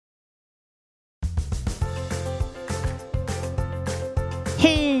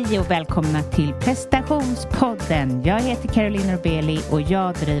Hej och välkomna till prestationspodden. Jag heter Caroline Norbeli och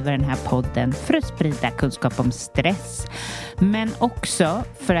jag driver den här podden för att sprida kunskap om stress. Men också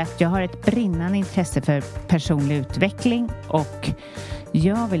för att jag har ett brinnande intresse för personlig utveckling och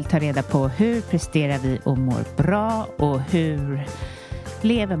jag vill ta reda på hur presterar vi och mår bra och hur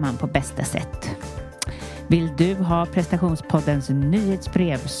lever man på bästa sätt. Vill du ha prestationspoddens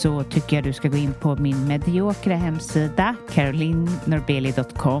nyhetsbrev så tycker jag du ska gå in på min mediokra hemsida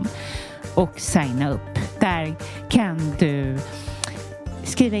carolinenorbeli.com och signa upp. Där kan du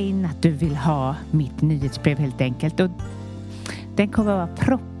skriva in att du vill ha mitt nyhetsbrev helt enkelt. Och den kommer att vara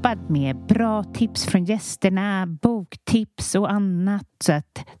proppad med bra tips från gästerna, boktips och annat. Så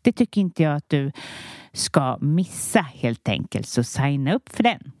att det tycker inte jag att du ska missa helt enkelt. Så signa upp för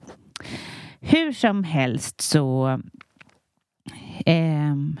den. Hur som helst så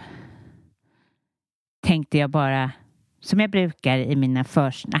tänkte jag bara, som jag brukar i mina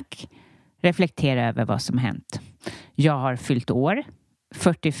försnack, reflektera över vad som hänt. Jag har fyllt år,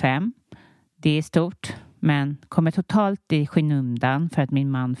 45. Det är stort, men kommer totalt i skymundan för att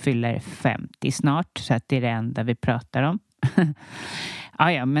min man fyller 50 snart. Så att det är det enda vi pratar om.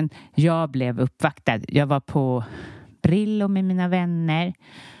 Ja, men jag blev uppvaktad. Jag var på Brillo med mina vänner.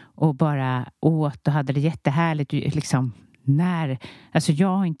 Och bara åt och hade det jättehärligt. Liksom alltså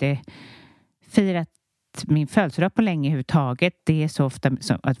jag har inte firat min födelsedag på länge överhuvudtaget. Det är så ofta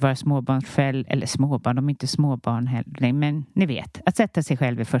som att vara småbarnsförälder. Eller småbarn, de är inte småbarn heller. Men ni vet, att sätta sig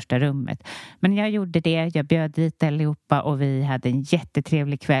själv i första rummet. Men jag gjorde det, jag bjöd dit allihopa och vi hade en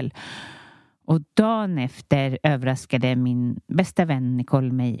jättetrevlig kväll. Och dagen efter överraskade min bästa vän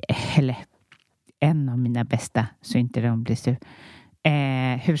Nicole mig. Eller en av mina bästa, så inte de blir så.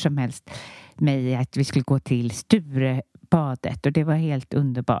 Hur som helst mig att vi skulle gå till Sturebadet och det var helt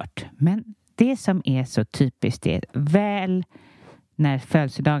underbart. Men det som är så typiskt är väl när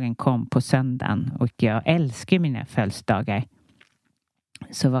födelsedagen kom på söndagen och jag älskar mina födelsedagar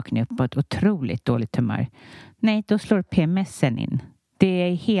så vaknade jag upp på ett otroligt dåligt humör. Nej, då slår PMSen in. Det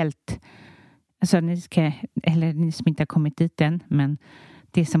är helt, alltså ni som inte har kommit dit än, men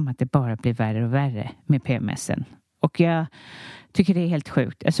det är som att det bara blir värre och värre med PMSen. Och jag tycker det är helt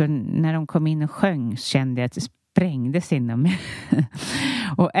sjukt. Alltså när de kom in och sjöng kände jag att det sprängdes inom mig.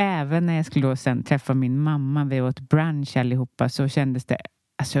 Och även när jag skulle då sen träffa min mamma, vi åt brunch allihopa, så kändes det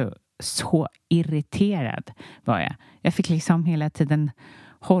alltså så irriterad var jag. Jag fick liksom hela tiden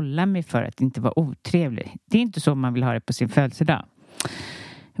hålla mig för att inte vara otrevlig. Det är inte så man vill ha det på sin födelsedag.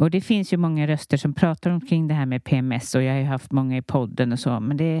 Och det finns ju många röster som pratar omkring det här med PMS och jag har ju haft många i podden och så.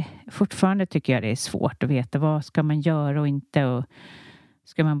 Men det är, fortfarande tycker jag det är svårt att veta vad ska man göra och inte. Och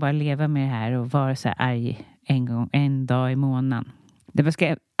ska man bara leva med det här och vara så här arg en dag i månaden. Det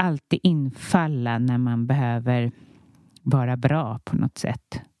ska alltid infalla när man behöver vara bra på något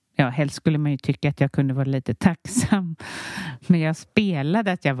sätt. Ja, helst skulle man ju tycka att jag kunde vara lite tacksam. Men jag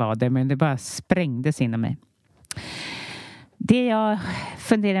spelade att jag var det, men det bara sprängdes inom mig. Det jag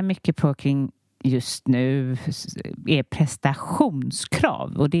funderar mycket på kring just nu är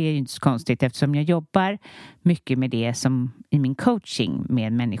prestationskrav. Och det är ju inte så konstigt eftersom jag jobbar mycket med det som i min coaching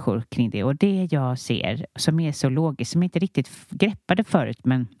med människor kring det. Och det jag ser som är så logiskt, som jag inte riktigt greppade förut,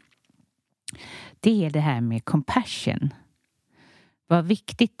 men det är det här med compassion. Vad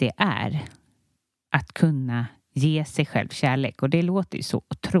viktigt det är att kunna ge sig själv kärlek. Och det låter ju så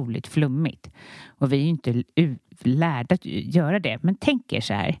otroligt flummigt. Och vi är ju inte lärda att göra det. Men tänk er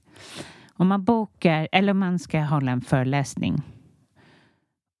så här. Om man bokar eller om man ska hålla en föreläsning.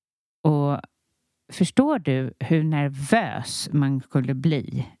 Och förstår du hur nervös man skulle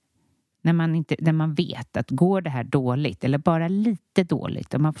bli när man vet att går det här dåligt eller bara lite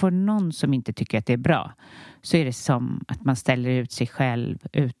dåligt och man får någon som inte tycker att det är bra, så är det som att man ställer ut sig själv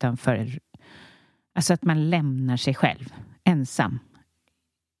utanför. Alltså att man lämnar sig själv ensam.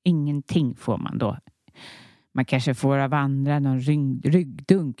 Ingenting får man då. Man kanske får av andra någon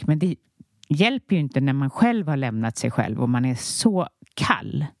ryggdunk. Men det hjälper ju inte när man själv har lämnat sig själv. Och man är så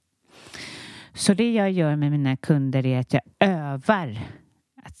kall. Så det jag gör med mina kunder är att jag övar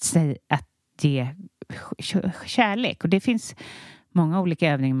att ge kärlek. Och det finns många olika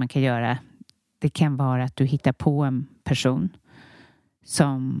övningar man kan göra. Det kan vara att du hittar på en person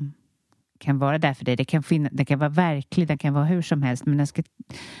som kan vara där för dig. Det kan vara verklig, det kan vara hur som helst. Men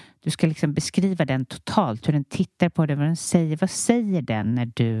du ska liksom beskriva den totalt. Hur den tittar på dig, vad den säger. Vad säger den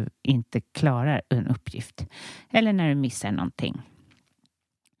när du inte klarar en uppgift? Eller när du missar någonting.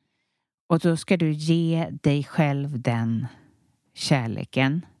 Och då ska du ge dig själv den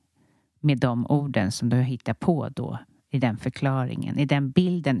kärleken med de orden som du hittar på då. I den förklaringen, i den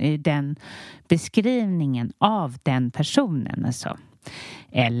bilden, i den beskrivningen av den personen. Alltså.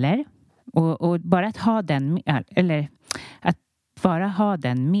 Eller, och bara att ha den, eller att bara ha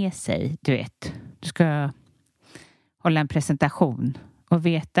den med sig, du vet. Du ska hålla en presentation och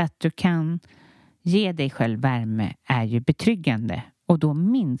veta att du kan ge dig själv värme är ju betryggande. Och då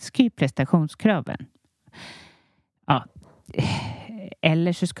minskar ju prestationskraven. Ja.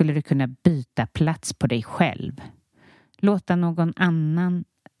 Eller så skulle du kunna byta plats på dig själv. Låta någon annan,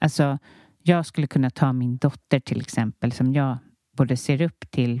 alltså jag skulle kunna ta min dotter till exempel som jag både ser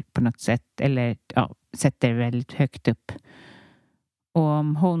upp till på något sätt eller sätter väldigt högt upp. Och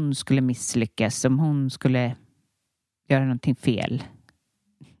om hon skulle misslyckas, om hon skulle göra någonting fel.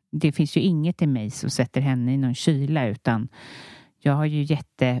 Det finns ju inget i mig som sätter henne i någon kyla utan jag har ju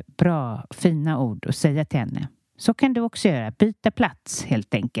jättebra, fina ord att säga till henne. Så kan du också göra. Byta plats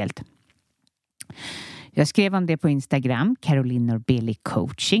helt enkelt. Jag skrev om det på Instagram, Caroline Norbeli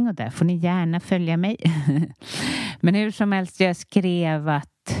coaching och där får ni gärna följa mig. Men hur som helst, jag skrev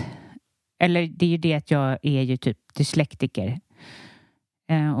att, eller det är ju det att jag är ju typ dyslektiker.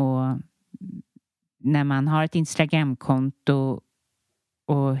 Och när man har ett Instagramkonto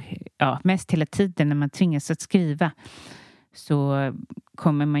och mest hela tiden när man tvingas att skriva så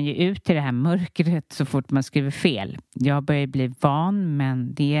kommer man ju ut i det här mörkret så fort man skriver fel. Jag börjar bli van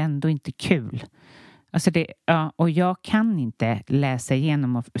men det är ändå inte kul. Alltså och jag kan inte läsa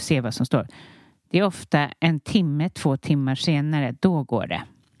igenom och se vad som står. Det är ofta 1 timme, 2 timmar senare, då går det.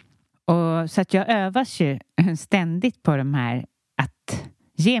 Och så att jag övas ju ständigt på de här att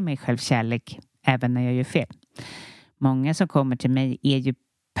ge mig självkärlek även när jag gör fel. Många som kommer till mig är ju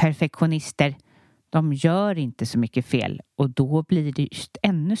perfektionister. De gör inte så mycket fel och då blir det just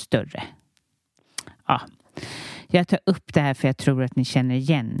ännu större. Ja, jag tar upp det här för jag tror att ni känner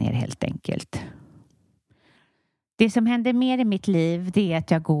igen er helt enkelt. Det som händer mer i mitt liv det är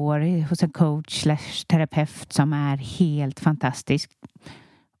att jag går hos en coach/terapeut som är helt fantastisk.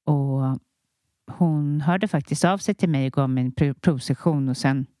 Och hon hörde faktiskt av sig till mig och gav mig en provsession och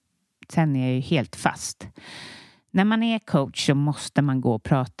sen är jag ju helt fast. När man är coach så måste man gå och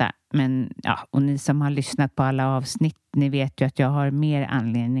prata. Men och ni som har lyssnat på alla avsnitt, ni vet ju att jag har mer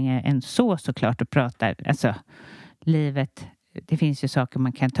anledningar än såklart att prata. Alltså, livet, det finns ju saker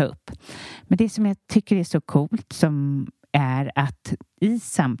man kan ta upp. Men det som jag tycker är så coolt som är att i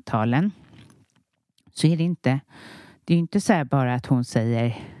samtalen så är det är inte så här bara att hon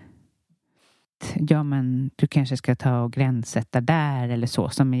säger men du kanske ska ta och gränssätta där eller så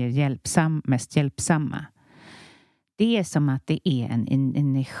som är mest hjälpsamma. Det är som att det är en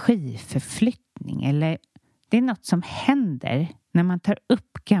energiförflyttning eller det är något som händer när man tar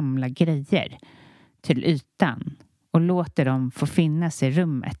upp gamla grejer till ytan och låter dem få finnas i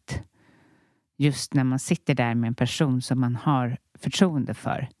rummet. Just när man sitter där med en person som man har förtroende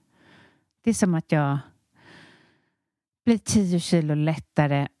för. Det är som att jag blir 10 kilo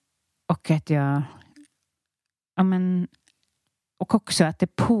lättare och att jag och också att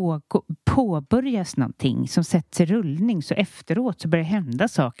det påbörjas någonting som sätts i rullning så efteråt så börjar det hända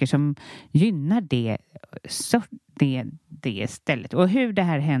saker som gynnar det stället. Och hur det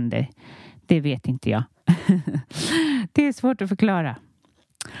här händer, det vet inte jag. Det är svårt att förklara.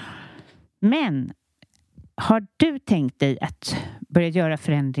 Men har du tänkt dig att börja göra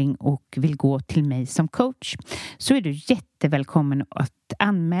förändring och vill gå till mig som coach så är du jättevälkommen att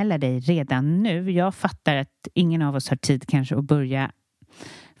anmäla dig redan nu. Jag fattar att ingen av oss har tid kanske att börja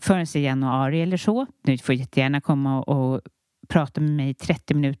förrän i januari eller så. Du får jättegärna komma och prata med mig i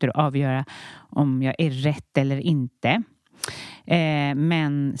 30 minuter och avgöra om jag är rätt eller inte.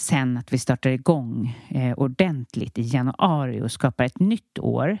 Men sen att vi startar igång ordentligt i januari och skapar ett nytt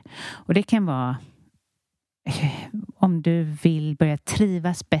år. Och det kan vara om du vill börja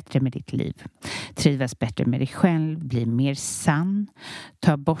trivas bättre med ditt liv. Trivas bättre med dig själv. Bli mer sann.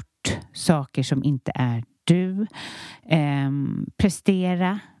 Ta bort saker som inte är du.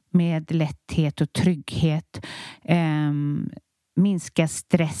 Prestera med lätthet och trygghet. Minska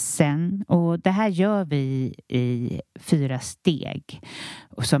stressen. Och det här gör vi i 4 steg.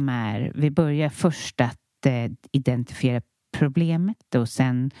 Och som är, vi börjar först att identifiera problemet och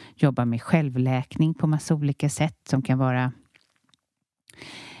sen jobba med självläkning på massa olika sätt som kan vara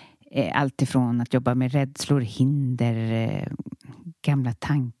allt ifrån att jobba med rädslor, hinder, gamla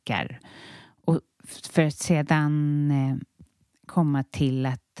tankar och för att sedan komma till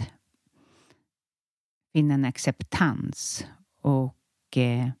att finna en acceptans och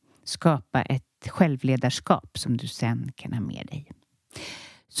skapa ett självledarskap som du sen kan ha med dig.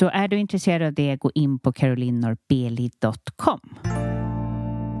 Så är du intresserad av det, gå in på carolinenorbeli.com.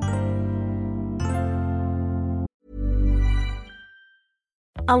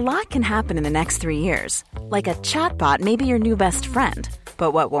 A lot can happen in the next 3 years. Like a chatbot may be your new best friend.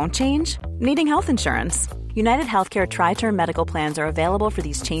 But what won't change? Needing health insurance. United Healthcare Tri-Term Medical Plans are available for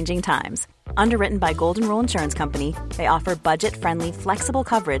these changing times. Underwritten by Golden Rule Insurance Company, they offer budget-friendly, flexible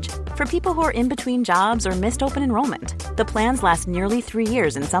coverage for people who are in between jobs or missed open enrollment. The plans last nearly 3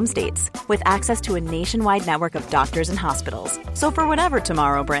 years in some states, with access to a nationwide network of doctors and hospitals. So for whatever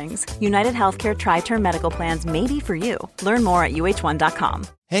tomorrow brings, United Healthcare Tri-Term Medical Plans may be for you. Learn more at uh1.com.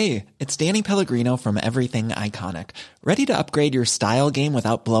 Hey, it's Danny Pellegrino from Everything Iconic. Ready to upgrade your style game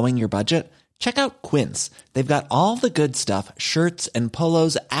without blowing your budget? Check out Quince. They've got all the good stuff, shirts and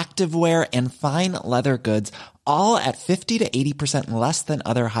polos, activewear, and fine leather goods, all at 50 to 80% less than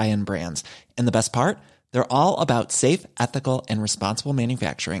other high-end brands. And the best part? They're all about safe, ethical, and responsible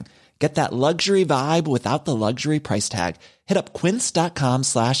manufacturing. Get that luxury vibe without the luxury price tag. Hit up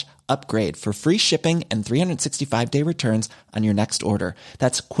quince.com/upgrade for free shipping and 365-day returns on your next order.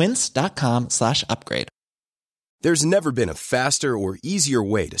 That's quince.com/upgrade. There's never been a faster or easier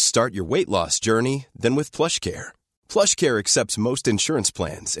way to start your weight loss journey than with PlushCare. PlushCare accepts most insurance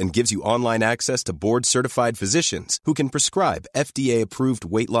plans and gives you online access to board-certified physicians who can prescribe FDA-approved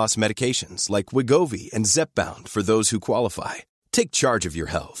weight loss medications like Wegovy and Zepbound for those who qualify. Take charge of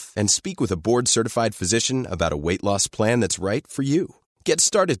your health and speak with a board-certified physician about a weight loss plan that's right for you. Get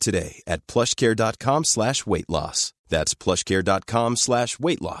started today at plushcare.com/weightloss. That's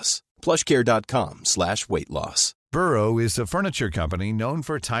plushcare.com/weightloss. plushcare.com/weightloss. Burrow is a furniture company known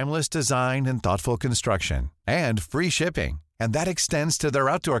for timeless design and thoughtful construction, and free shipping, and that extends to their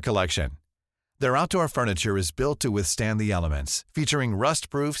outdoor collection. Their outdoor furniture is built to withstand the elements, featuring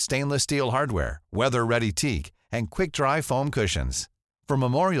rust-proof stainless steel hardware, weather-ready teak, and quick-dry foam cushions. For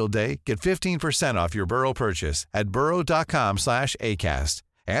Memorial Day, get 15% off your Burrow purchase at burrow.com/acast,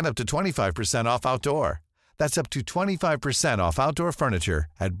 and up to 25% off outdoor. That's up to 25% off outdoor furniture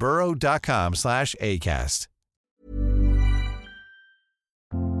at burrow.com/acast.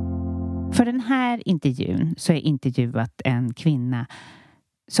 För den här intervjun så är intervjuat en kvinna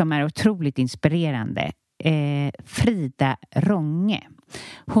som är otroligt inspirerande. Frida Ronge.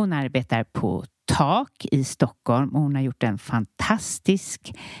 Hon arbetar på Tak i Stockholm och hon har gjort en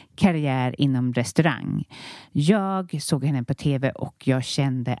fantastisk karriär inom restaurang. Jag såg henne på tv och jag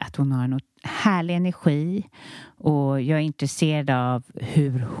kände att hon har en härlig energi och jag är intresserad av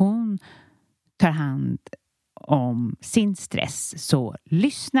hur hon tar hand om sin stress. Så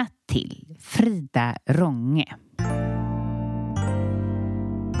lyssna till Frida Ronge.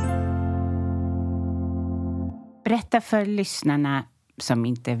 Berätta för lyssnarna som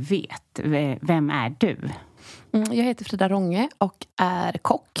inte vet, vem är du? Jag heter Frida Ronge och är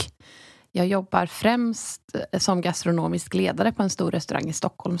kock. Jag jobbar främst som gastronomisk ledare på en stor restaurang i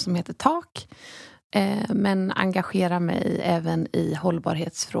Stockholm som heter Tak. Men engagerar mig även i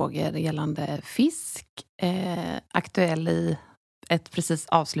hållbarhetsfrågor gällande fisk. Aktuell i ett precis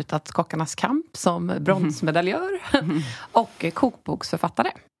avslutat Kockarnas kamp som bronsmedaljör och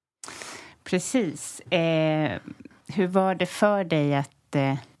kokboksförfattare. Precis. Hur var det för dig att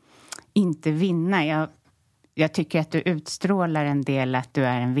inte vinna? Jag tycker att du utstrålar en del att du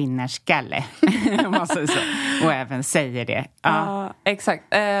är en vinnarskalle. Och även säger det. Ja, exakt.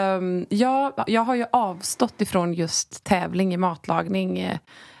 Jag har ju avstått ifrån just tävling i matlagning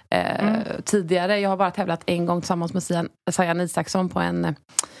tidigare. Jag har bara tävlat en gång tillsammans med Sajan Isaksson på en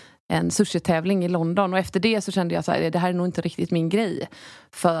sushi-tävling i London. Och efter det så kände jag så här, det här är nog inte riktigt min grej.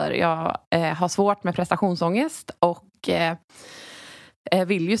 För jag har svårt med prestationsångest och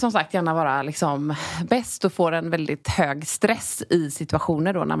vill ju som sagt gärna vara liksom bäst och får en väldigt hög stress i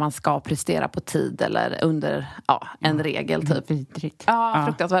situationer då när man ska prestera på tid eller under en regel typ. Vidrigt. Ja,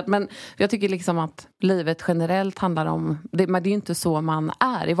 fruktansvärt. Men jag tycker liksom att livet generellt handlar om det, men det är ju inte så man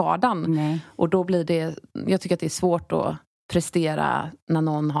är i vardagen. Nej. Och då blir det, jag tycker att det är svårt att prestera när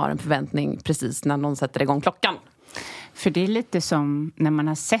någon har en förväntning precis när någon sätter igång klockan. För det är lite som när man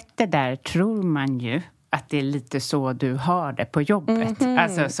har sett det där tror man ju att det är lite så du har det på jobbet.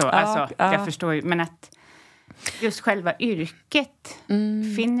 Jag förstår ju. Men att just själva yrket,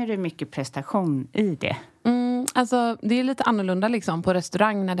 finner du mycket prestation i det? Alltså det är lite annorlunda liksom på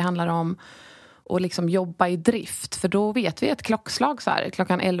restaurang när det handlar om att liksom jobba i drift. För då vet vi ett klockslag så här,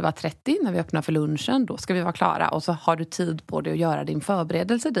 klockan 11.30 när vi öppnar för lunchen, då ska vi vara klara. Och så har du tid på dig att göra din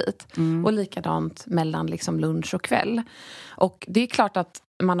förberedelse dit. Och likadant mellan liksom lunch och kväll. Och det är klart att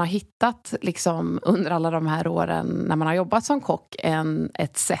man har hittat liksom under alla de här åren när man har jobbat som kock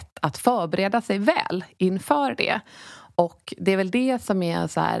ett sätt att förbereda sig väl inför det. Och det är väl det som är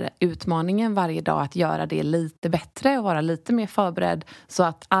så här utmaningen varje dag, att göra det lite bättre och vara lite mer förberedd så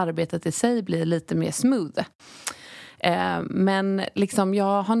att arbetet i sig blir lite mer smooth. Men liksom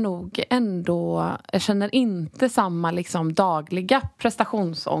jag har nog ändå, jag känner inte samma liksom dagliga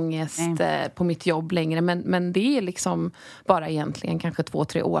prestationsångest på mitt jobb längre. Men det är liksom bara egentligen kanske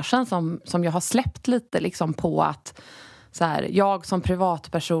 2-3 år sedan som jag har släppt lite liksom på att så här, jag som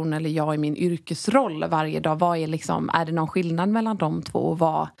privatperson eller jag i min yrkesroll varje dag, vad är liksom, är det någon skillnad mellan de två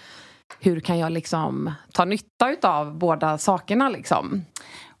och hur kan jag liksom ta nytta av båda sakerna liksom?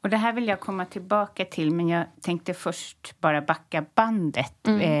 Och det här vill jag komma tillbaka till, men jag tänkte först bara backa bandet.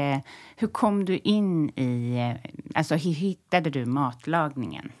 Hur kom du in hur hittade du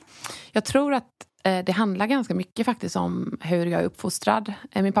matlagningen? Jag tror att det handlar ganska mycket faktiskt om hur jag är uppfostrad.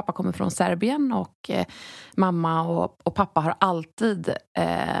 Min pappa kommer från Serbien och mamma och pappa har alltid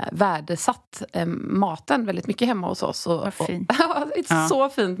värdesatt maten väldigt mycket hemma hos oss. Vad fint. Så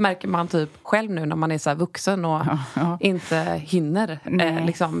fint märker man typ själv nu när man är så här vuxen och inte hinner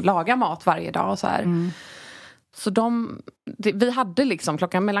liksom laga mat varje dag och så här. Så vi hade liksom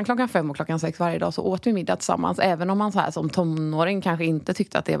mellan klockan 5 och klockan 6 varje dag så åt vi middag tillsammans. Även om man så här som tonåring kanske inte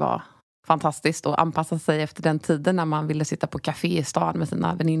tyckte att det var fantastiskt att anpassa sig efter den tiden när man ville sitta på café i stan med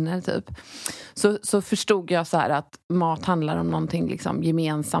sina vänner typ. Så förstod jag så här att mat handlar om någonting liksom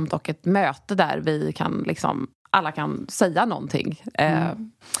gemensamt och ett möte där vi kan liksom, alla kan säga någonting.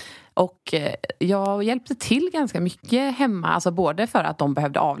 Och jag hjälpte till ganska mycket hemma, alltså både för att de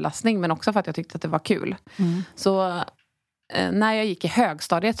behövde avlastning men också för att jag tyckte att det var kul. Så när jag gick i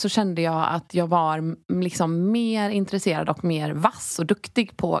högstadiet så kände jag att jag var liksom mer intresserad och mer vass och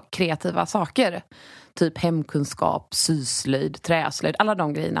duktig på kreativa saker. Typ hemkunskap, syslöjd, träslöjd, alla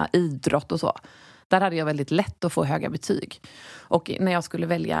de grejerna, idrott och så. Där hade jag väldigt lätt att få höga betyg. Och när jag skulle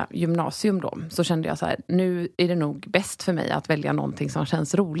välja gymnasium då så kände jag så här, nu är det nog bäst för mig att välja någonting som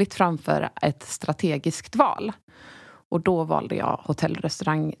känns roligt framför ett strategiskt val. Och då valde jag hotell- och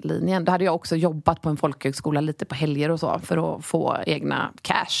restauranglinjen. Då hade jag också jobbat på en folkhögskola lite på helger och så för att få egna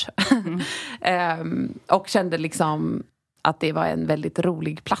cash. Och kände liksom att det var en väldigt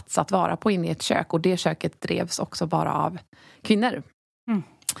rolig plats att vara på inne i ett kök. Och det köket drevs också bara av kvinnor.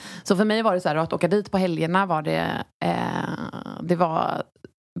 Så för mig var det så här att åka dit på helgerna var det var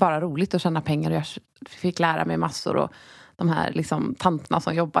bara roligt att tjäna pengar. Och jag fick lära mig massor och de här liksom tanterna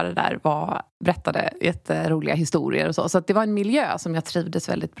som jobbade där berättade jätteroliga historier och så. Så att det var en miljö som jag trivdes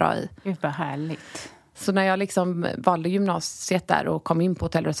väldigt bra i. Gud vad härligt. Så när jag liksom valde gymnasiet där och kom in på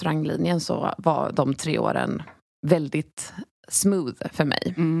hotell- och restauranglinjen så var de 3 åren väldigt smooth för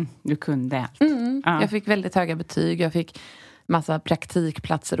mig. Du kunde allt. Jag fick väldigt höga betyg. Jag fick massa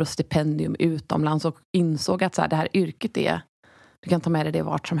praktikplatser och stipendium utomlands och insåg att så här, det här yrket är, du kan ta med dig det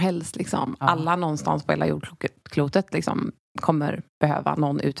vart som helst. Liksom. Alla någonstans på hela jordklotet liksom, kommer behöva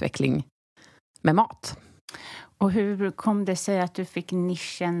någon utveckling med mat. Och hur kom det sig att du fick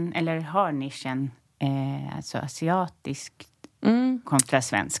nischen, eller har nischen, alltså asiatiskt kontra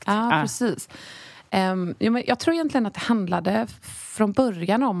svenskt? Ja, precis. Jag tror egentligen att det handlade från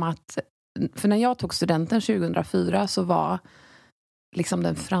början om att, för när jag tog studenten 2004 så var liksom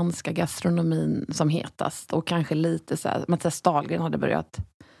den franska gastronomin som hetast och kanske lite så här, Mattias Dahlgren hade börjat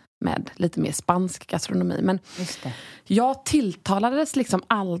med lite mer spansk gastronomi. Men jag tilltalades liksom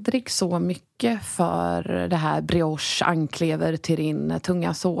aldrig så mycket för det här brioche, anklever, terrine,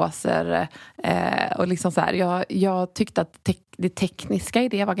 tunga såser och liksom så här. Jag tyckte att det tekniska i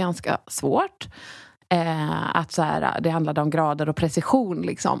det var ganska svårt. Att så här, det handlade om grader och precision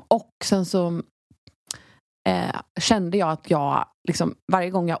liksom. Och sen så kände jag att jag liksom, varje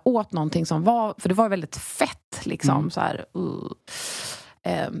gång jag åt någonting som var, för det var väldigt fett liksom så här,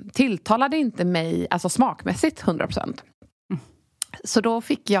 tilltalade inte mig alltså smakmässigt 100%. Så då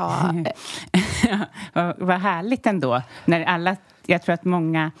fick jag vad härligt ändå när alla, jag tror att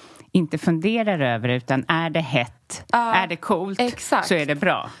många inte funderar över utan är det hett, är det coolt, exakt. Så är det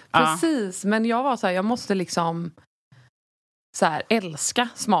bra. Precis, men jag var så här, jag måste liksom så här, älska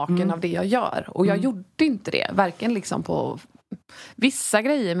smaken av det jag gör. Och jag gjorde inte det, varken liksom på vissa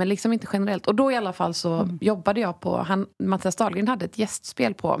grejer men liksom inte generellt. Och då i alla fall så jobbade jag på, Mattias Dahlgren hade ett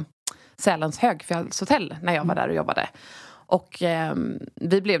gästspel på Sälens högfjällshotell när jag var där och jobbade. Och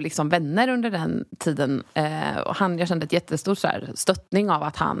vi blev liksom vänner under den tiden. Och jag kände ett jättestort så här, stöttning av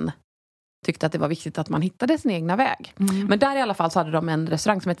att han tyckte att det var viktigt att man hittade sin egna väg. Men där i alla fall så hade de en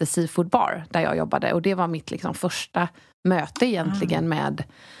restaurang som heter Seafood Bar där jag jobbade. Och det var mitt liksom första möte egentligen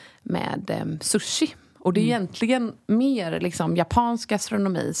med sushi. Och det är egentligen mer liksom japansk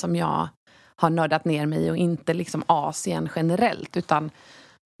gastronomi som jag har nördat ner mig i och inte liksom Asien generellt. Utan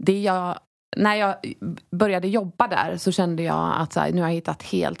när jag började jobba där så kände jag att så här, nu har jag hittat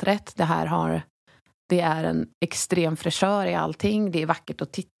helt rätt. Det här har det är en extrem fräschör i allting. Det är vackert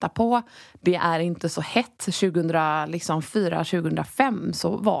att titta på. Det är inte så hett. 2004-2005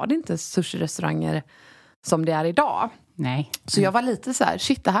 så var det inte sushi-restauranger som det är idag. Nej. Så jag var lite så här,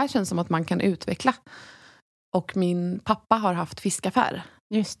 shit, det här känns som att man kan utveckla. Och min pappa har haft fiskaffär.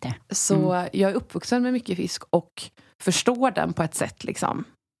 Just det. Så jag är uppvuxen med mycket fisk och förstår den på ett sätt liksom.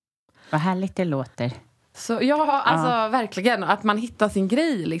 Vad härligt det låter. Så verkligen att man hittar sin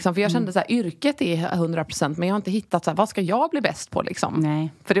grej liksom. För jag kände så här, yrket är 100%, men jag har inte hittat så här, vad ska jag bli bäst på liksom.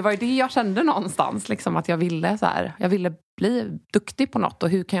 Nej. För det var ju det jag kände någonstans liksom, att jag ville bli duktig på något, och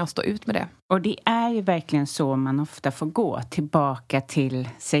hur kan jag stå ut med det? Och det är ju verkligen så man ofta får gå tillbaka till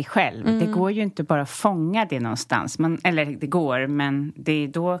sig själv. Det går ju inte bara att fånga det någonstans. Eller det går, men det är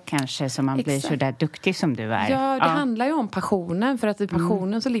då kanske som man blir så där duktig som du är. Ja, det handlar ju om passionen. För att i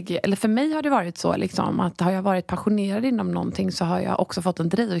passionen så ligger, eller för mig har det varit så liksom, att har jag varit passionerad inom någonting så har jag också fått en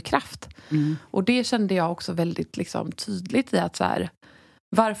drivkraft. Och det kände jag också väldigt liksom, tydligt i att så här,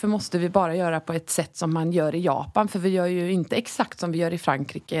 varför måste vi bara göra på ett sätt som man gör i Japan? För vi gör ju inte exakt som vi gör i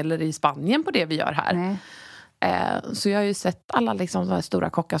Frankrike eller i Spanien på det vi gör här. Så jag har ju sett alla liksom, så här stora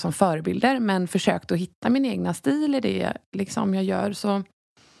kockar som förebilder, men försökt att hitta min egna stil i det liksom, jag gör. Så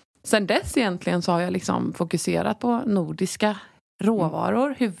sen dess egentligen så har jag liksom fokuserat på nordiska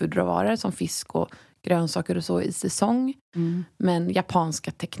råvaror, huvudråvaror som fisk och grönsaker och så i säsong. Men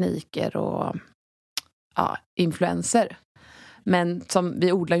japanska tekniker och influenser. Men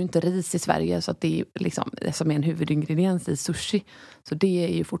vi odlar ju inte ris i Sverige, så att det är liksom, som är en huvudingrediens i sushi. Så det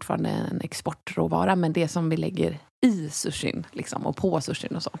är ju fortfarande en exportråvara, men det som vi lägger i sushin liksom, och på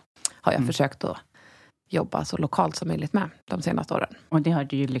sushin och så har jag försökt att jobba så lokalt som möjligt med de senaste åren. Och det har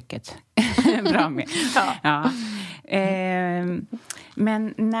du ju lyckats bra med. Ja.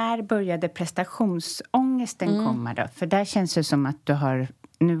 Men när började prestationsångesten komma då? För där känns det som att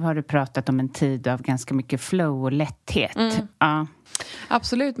nu har du pratat om en tid av ganska mycket flow och lätthet. Ja.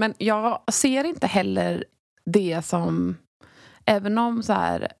 Absolut, men jag ser inte heller det som, även om så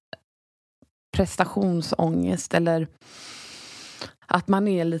här prestationsångest eller att man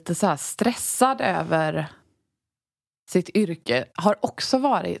är lite så här stressad över sitt yrke har också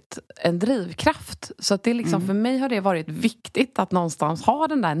varit en drivkraft. Så att det liksom, för mig har det varit viktigt att någonstans ha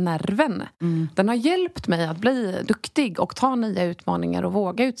den där nerven. Den har hjälpt mig att bli duktig och ta nya utmaningar och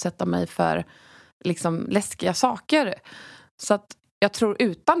våga utsätta mig för liksom läskiga saker. Så att jag tror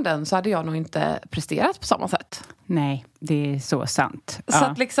utan den så hade jag nog inte presterat på samma sätt. Nej, det är så sant. Så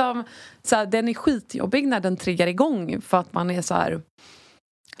att liksom, så här, den är skitjobbig när den triggar igång, för att man är så här,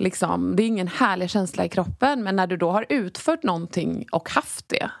 liksom, det är ingen härlig känsla i kroppen, men när du då har utfört någonting och haft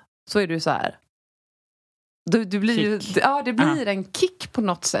det, så är du så här, du blir ju, det blir en kick på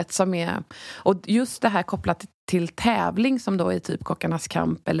något sätt som är, och just det här kopplat till tävling som då är typ Kockarnas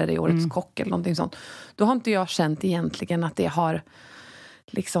kamp eller i Årets kock eller någonting sånt, då har inte jag känt egentligen att det har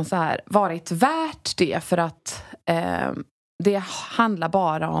liksom så här varit värt det, för att det handlar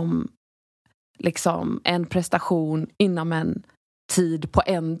bara om liksom en prestation inom en tid på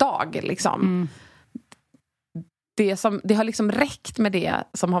en dag liksom. Det har liksom räckt med det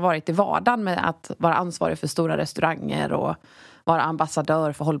som har varit i vardagen, med att vara ansvarig för stora restauranger och vara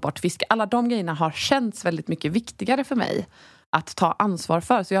ambassadör för hållbart fiske. Alla de grejerna har känts väldigt mycket viktigare för mig att ta ansvar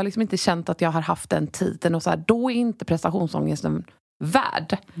för. Så jag har liksom inte känt att jag har haft den tiden, och så här, då är inte prestationsångesten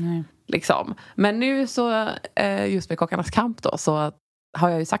värd. Liksom. Men nu så, just med Kockarnas kamp då, så har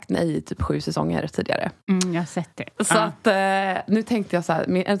jag ju sagt nej i typ 7 säsonger tidigare. Jag har sett det. Så att nu tänkte jag så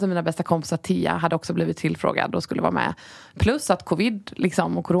här, en av mina bästa kompisar, Tia, hade också blivit tillfrågad och skulle vara med. Plus att covid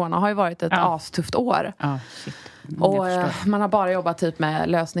liksom, och corona har ju varit ett astufft år. Och man har bara jobbat typ med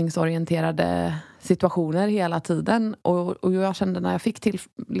lösningsorienterade situationer hela tiden. Och jag kände när jag fick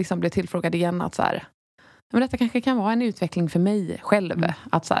blev tillfrågad igen att så här, men detta kanske kan vara en utveckling för mig själv.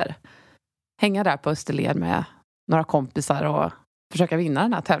 Att så här, hänga där på Österlen med några kompisar och försöka vinna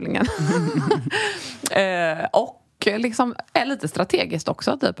den här tävlingen. Och liksom är lite strategiskt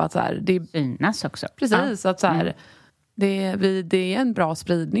också, typ att så här, det synas också. Precis, att så här, det är en bra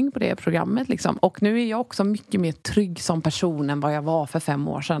spridning på det programmet liksom. Och nu är jag också mycket mer trygg som person än vad jag var för 5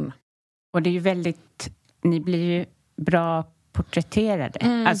 år sedan. Och det är ju väldigt, ni blir ju bra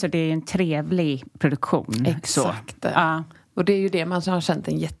porträtterade. Alltså det är en trevlig produktion. Exakt. Så. Och det är ju det man har känt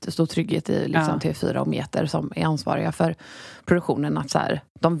en jättestor trygghet i liksom, TV4 och Meter som är ansvariga för produktionen. Att så här,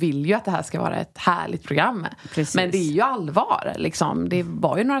 de vill ju att det här ska vara ett härligt program. Precis. Men det är ju allvar. Liksom. Det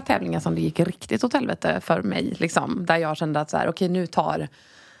var ju några tävlingar som det gick riktigt åt helvete för mig. Liksom, där jag kände att så här, okej, nu tar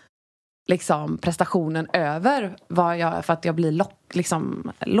liksom, prestationen över för att jag blir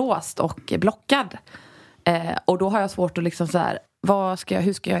liksom, låst och blockad. Och då har jag svårt att liksom, så här,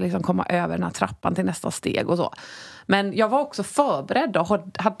 hur ska jag liksom komma över den här trappan till nästa steg och så. Men jag var också förberedd och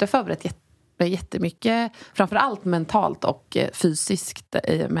hade förberett jättemycket, framförallt mentalt och fysiskt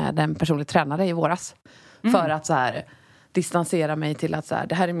med en personlig tränare i våras. För att så här distansera mig till att så här,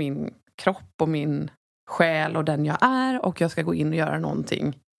 det här är min kropp och min själ och den jag är, och jag ska gå in och göra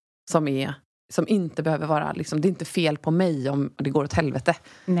någonting som inte behöver vara liksom, det är inte fel på mig om det går åt helvete.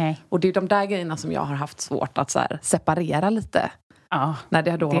 Nej. Och det är de där grejerna som jag har haft svårt att så här separera lite. Ja, när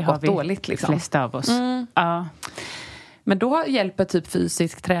det har gått dåligt liksom. Flesta av oss. Ja. Men då hjälper typ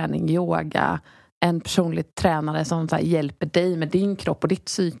fysisk träning, yoga, en personlig tränare som så här hjälper dig med din kropp och ditt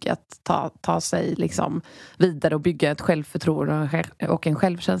psyke att ta sig liksom vidare och bygga ett självförtroende och en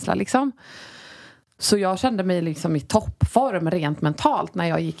självkänsla liksom. Så jag kände mig liksom i toppform rent mentalt när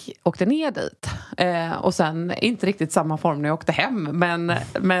jag åkte ner dit. Och sen inte riktigt samma form när jag åkte hem.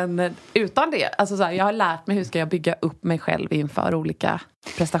 Men utan det. Alltså så här, jag har lärt mig hur ska jag bygga upp mig själv inför olika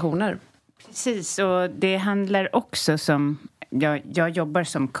prestationer. Precis, och det handlar också som... Jag jobbar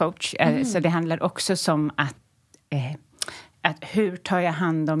som coach. Så det handlar också som att hur tar jag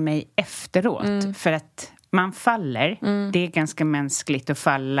hand om mig efteråt? För att man faller. Det är ganska mänskligt att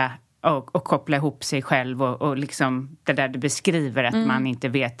falla och koppla ihop sig själv och liksom det där du beskriver att man inte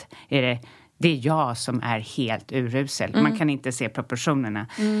vet, det är jag som är helt urusel. Man kan inte se proportionerna.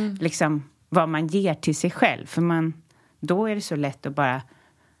 Liksom vad man ger till sig själv, för då är det så lätt att bara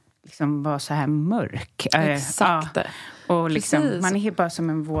liksom vara så här mörk. Exakt. Och liksom, man är bara som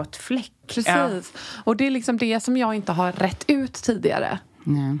en våt fläck. Precis. Och det är liksom det som jag inte har rätt ut tidigare.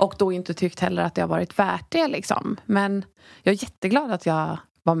 Och då inte tyckt heller att det har varit värt det liksom. Men jag är jätteglad att jag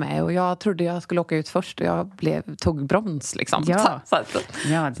var med, och jag trodde jag skulle åka ut först och jag tog brons liksom.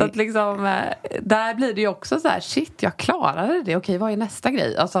 Så att liksom där blir det ju också så här, shit, jag klarade det. Okej, vad är nästa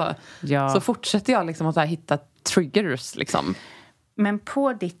grej? Alltså, så fortsätter jag liksom att så här hitta triggers liksom. Men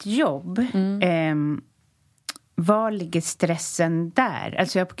på ditt jobb, var ligger stressen där?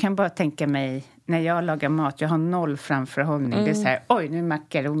 Alltså jag kan bara tänka mig, när jag lagar mat, jag har 0 framförhållning. Det är så här, oj, nu är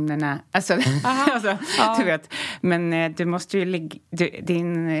makaronerna. Alltså, du vet. Men du måste ju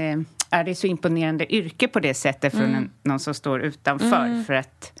är det så imponerande yrke på det sättet från någon som står utanför. För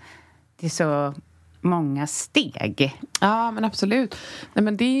att det är så många steg. Ja, men absolut. Nej,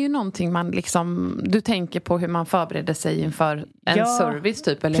 men det är ju någonting man liksom... Du tänker på hur man förbereder sig inför en service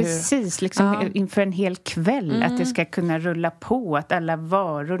typ, eller precis. Hur? Liksom inför en hel kväll. Att det ska kunna rulla på. Att alla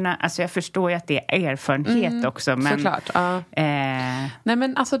varorna... Alltså jag förstår ju att det är erfarenhet också. Men, såklart. Nej,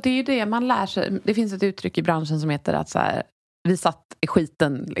 men alltså det är ju det man lär sig. Det finns ett uttryck i branschen som heter att så här, vi satt i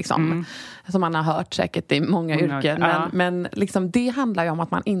skiten liksom. Som man har hört säkert i många yrken. Men liksom, det handlar ju om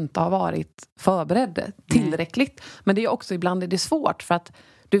att man inte har varit förberedd tillräckligt. Men det är också ibland är det svårt, för att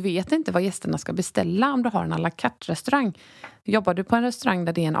du vet inte vad gästerna ska beställa om du har en à la carte-restaurang. Jobbar du på en restaurang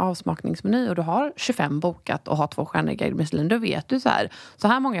där det är en avsmakningsmeny och du har 25 bokat och har 2 stjärnor i Guide Michelin, då vet du så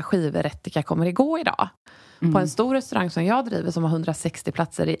här många skivor rättika kommer det gå idag. På en stor restaurang som jag driver som har 160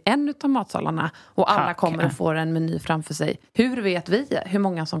 platser i en av matsalarna och alla kommer och får en meny framför sig. Hur vet vi hur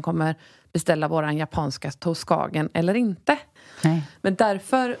många som kommer beställa våran japanska toskagen eller inte? Nej. Men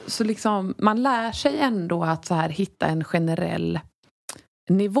därför så liksom, man lär sig ändå att så här hitta en generell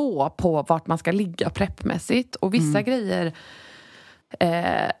nivå på vart man ska ligga preppmässigt. Och vissa grejer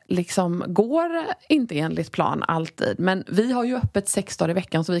liksom går inte enligt plan alltid. Men vi har ju öppet 6 dagar i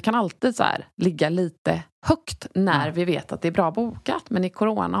veckan, så vi kan alltid så här ligga lite högt när vi vet att det är bra bokat. Men i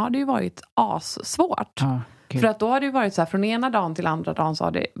corona har det ju varit assvårt. För att då har det ju varit så här, från ena dagen till andra dagen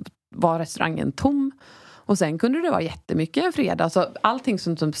så var restaurangen tom. Och sen kunde det vara jättemycket en fredag. Så allting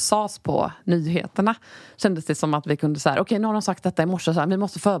som sades på nyheterna kändes det som att vi kunde säga, okej, nu har de sagt detta i morse, så här, vi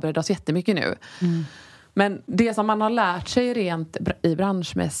måste förbereda oss jättemycket nu. Men det som man har lärt sig rent i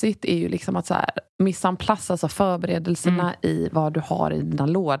branschmässigt är ju liksom att så här, mise en place, alltså förberedelserna i vad du har i dina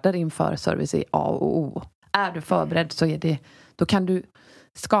lådor inför service är A och O. Är du förberedd så då kan du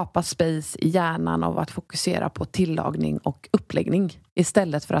skapa space i hjärnan av att fokusera på tillagning och uppläggning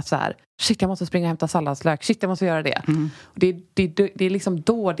istället för att så här, shit, jag måste springa och hämta salladslök, shit, jag måste göra det. Det är liksom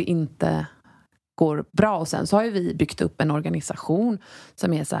då det inte går bra. Och sen så har ju vi byggt upp en organisation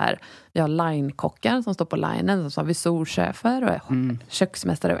som är så här, vi har line-kocken som står på linen, så har vi storchefer och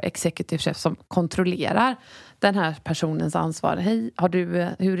köksmästare och executive chef som kontrollerar den här personens ansvar. Hej,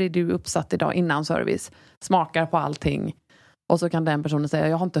 hur är du uppsatt idag innan service? Smakar på allting. Och så kan den personen säga,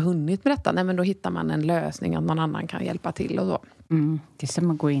 jag har inte hunnit med detta. Nej, men då hittar man en lösning att någon annan kan hjälpa till och så. Det är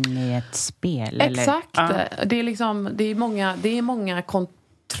som att gå in i ett spel. Exakt. Eller? Det är liksom, det är många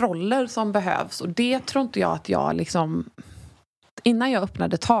kontroller som behövs. Och det tror inte jag att jag liksom... innan jag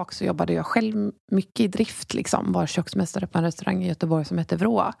öppnade Tak så jobbade jag själv mycket i drift liksom. Var köksmästare på en restaurang i Göteborg som heter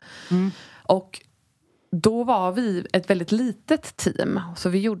Vrå. Och då var vi ett väldigt litet team. Så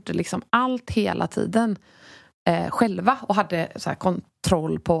vi gjorde liksom allt hela tiden själva. Och hade så här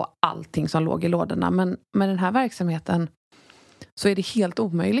kontroll på allting som låg i lådorna. Men med den här verksamheten så är det helt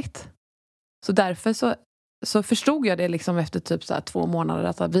omöjligt. Så därför så förstod jag det liksom efter typ så här 2 månader.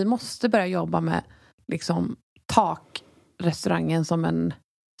 Att vi måste börja jobba med liksom takrestaurangen som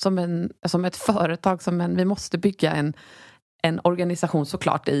ett företag. Vi måste bygga en organisation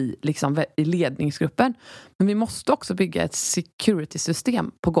såklart i ledningsgruppen. Men vi måste också bygga ett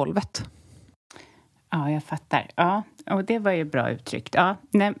security-system på golvet. Ja, jag fattar. Ja, och det var ju bra uttryckt. Ja,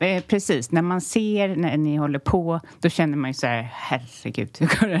 precis. När man ser när ni håller på, då känner man ju så här, herregud, hur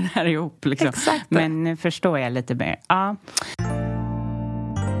går den här ihop? Liksom. Exakt. Men nu förstår jag lite mer. Ja.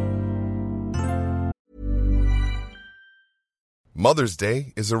 Mother's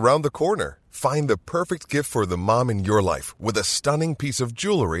Day is around the corner. Find the perfect gift for the mom in your life with a stunning piece of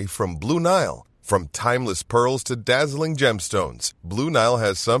jewelry from Blue Nile. From timeless pearls to dazzling gemstones, Blue Nile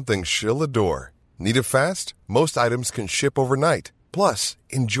has something she'll adore. Need it fast? Most items can ship overnight. Plus,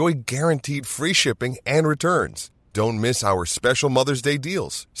 enjoy guaranteed free shipping and returns. Don't miss our special Mother's Day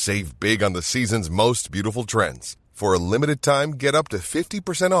deals. Save big on the season's most beautiful trends. For a limited time, get up to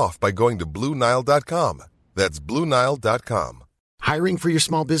 50% off by going to BlueNile.com. That's BlueNile.com. Hiring for your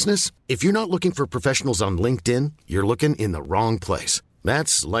small business? If you're not looking for professionals on LinkedIn, you're looking in the wrong place.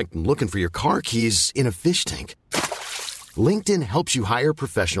 That's like looking for your car keys in a fish tank. LinkedIn helps you hire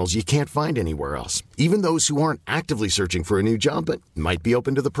professionals you can't find anywhere else, even those who aren't actively searching for a new job but might be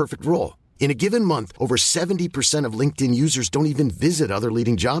open to the perfect role. In a given month, over 70% of LinkedIn users don't even visit other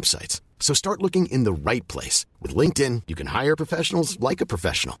leading job sites. So start looking in the right place. With LinkedIn, you can hire professionals like a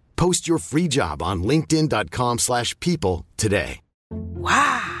professional. Post your free job on linkedin.com/people today.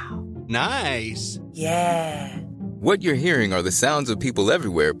 Wow. Nice. Yeah. What you're hearing are the sounds of people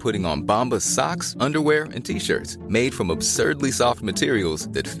everywhere putting on Bombas socks, underwear, and T-shirts made from absurdly soft materials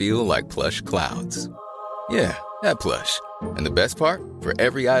that feel like plush clouds. Yeah, that plush. And the best part? For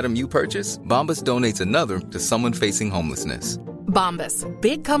every item you purchase, Bombas donates another to someone facing homelessness. Bombas.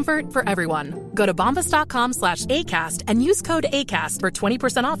 Big comfort for everyone. Go to bombas.com/ACAST and use code ACAST for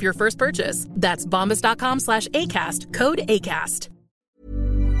 20% off your first purchase. That's bombas.com/ACAST. Code ACAST.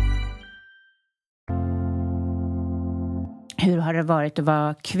 Hur har det varit att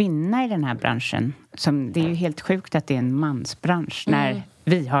vara kvinna i den här branschen? Det är ju helt sjukt att det är en mansbransch när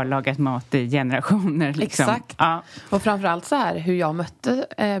vi har lagat mat i generationer. Liksom. Exakt. Ja. Och framförallt så här hur jag mötte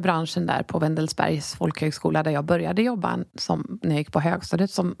branschen där på Wendelsbergs folkhögskola där jag började jobba när jag gick på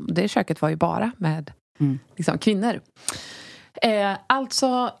högstadiet. Det köket var ju bara med liksom, kvinnor.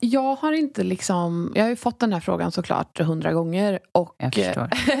 Alltså, jag har inte liksom... Jag har ju fått den här frågan såklart 100 gånger. Och jag förstår.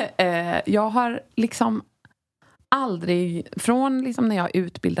 Jag har liksom aldrig... Från liksom när jag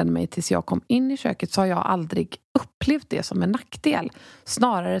utbildade mig tills jag kom in i köket så har jag aldrig upplevt det som en nackdel.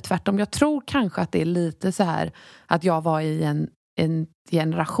 Snarare tvärtom. Jag tror kanske att det är lite så här att jag var i en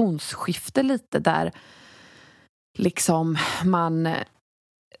generationsskifte lite där liksom man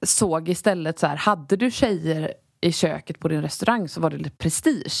såg istället så här, hade du tjejer i köket på din restaurang så var det lite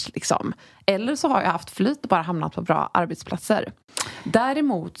prestige liksom. Eller så har jag haft flyt och bara hamnat på bra arbetsplatser.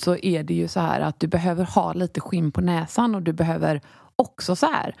 Däremot så är det ju så här att du behöver ha lite skinn på näsan och du behöver också så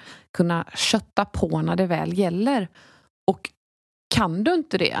här kunna kötta på när det väl gäller. Och kan du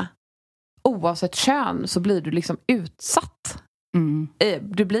inte det, oavsett kön, så blir du liksom utsatt.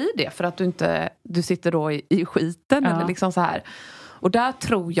 Du blir det för att du sitter då i skiten eller liksom så här. Och där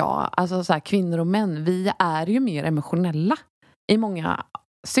tror jag, alltså så här, kvinnor och män, vi är ju mer emotionella i många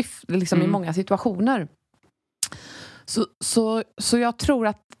i många situationer. Så jag tror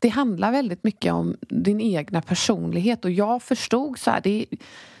att det handlar väldigt mycket om din egna personlighet. Och jag förstod så här,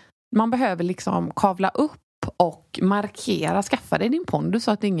 man behöver liksom kavla upp och markera, skaffa dig din pondus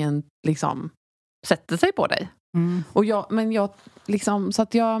så att ingen liksom sätter sig på dig. Och jag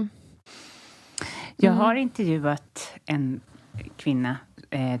har intervjuat en kvinna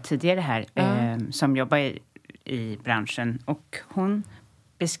tidigare här som jobbar i branschen, och hon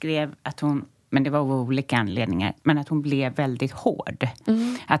beskrev att hon, men det var av olika anledningar, men att hon blev väldigt hård.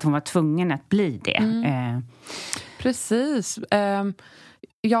 Att hon var tvungen att bli det. Precis.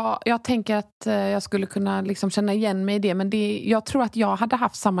 Jag tänker att jag skulle kunna liksom känna igen mig i det, men jag tror att jag hade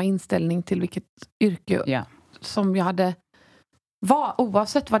haft samma inställning till vilket yrke som jag hade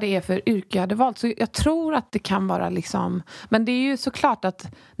oavsett vad det är för yrke jag hade valt. Så jag tror att det kan vara liksom... Men det är ju såklart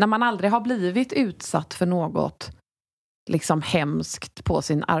att när man aldrig har blivit utsatt för något liksom hemskt på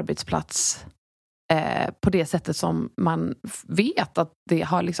sin arbetsplats på det sättet som man vet att det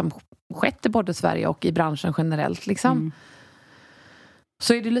har liksom skett i både Sverige och i branschen generellt liksom.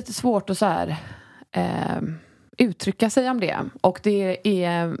 Så är det lite svårt att så här uttrycka sig om det. Och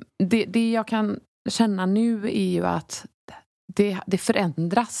det jag kan känna nu är ju att det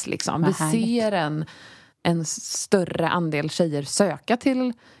förändras liksom. Vi ser en större andel tjejer söka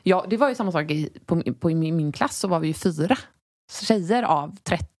till... Ja, det var ju samma sak på min klass, så var vi ju 4 tjejer av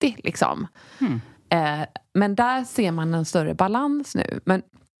 30 liksom. Men där ser man en större balans nu. Men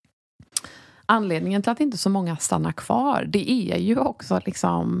anledningen till att inte så många stannar kvar, det är ju också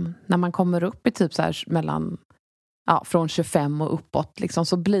liksom när man kommer upp i typ så här mellan från 25 och uppåt liksom,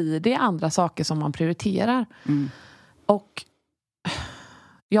 så blir det andra saker som man prioriterar. Och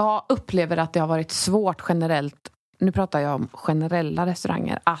jag upplever att det har varit svårt generellt, nu pratar jag om generella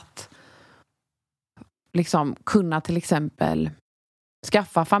restauranger, att liksom kunna till exempel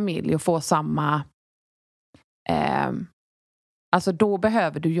skaffa familj och få samma alltså då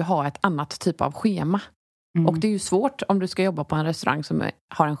behöver du ju ha ett annat typ av schema. Och det är ju svårt om du ska jobba på en restaurang som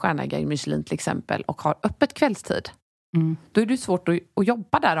har en stjärnägare i Michelin till exempel och har öppet kvällstid. Då är det svårt att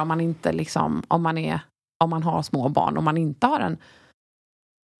jobba där om man inte liksom, om man har små barn, om man inte har en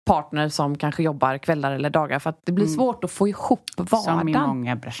partner som kanske jobbar kvällar eller dagar, för att det blir svårt att få ihop vardagen. Som i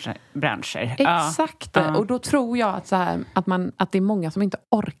många branscher. Exakt. Och då tror jag att, så här, att det är många som inte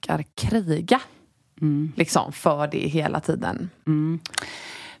orkar kriga liksom, för det hela tiden.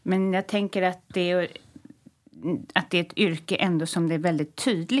 Men jag tänker att det är ett yrke ändå som det är väldigt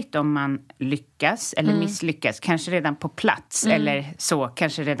tydligt om man lyckas eller misslyckas. Kanske redan på plats eller så,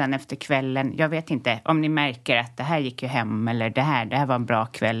 kanske redan efter kvällen. Jag vet inte om ni märker att det här gick ju hem eller det här var en bra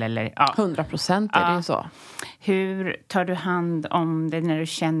kväll. Eller, 100% är det ju så. Hur tar du hand om det när du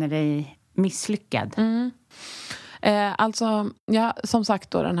känner dig misslyckad? Alltså, som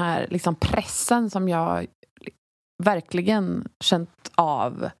sagt då, den här liksom pressen som jag verkligen känt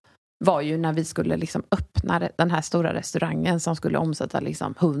av var ju när vi skulle liksom öppna den här stora restaurangen som skulle omsätta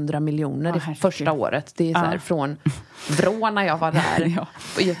liksom 100 miljoner det första året. Det är så här från Vrå när jag var där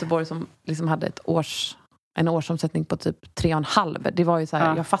i Göteborg som liksom hade en årsomsättning på typ 3,5. Det var ju så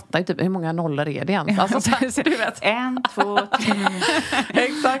här, jag fattar ju typ hur många nollor är det ens? Alltså, så här, du vet. 1, 2, 3.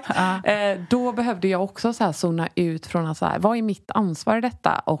 Exakt. Då behövde jag också så här zona ut från att så här, vad är mitt ansvar i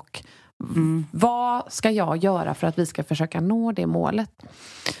detta och vad ska jag göra för att vi ska försöka nå det målet?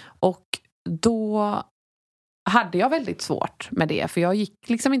 Och då hade jag väldigt svårt med det, för jag gick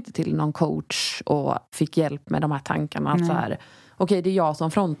liksom inte till någon coach och fick hjälp med de här tankarna. Så här, okej, det är jag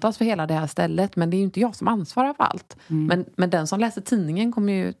som frontas för hela det här stället, men det är ju inte jag som ansvarar för allt. Men den som läser tidningen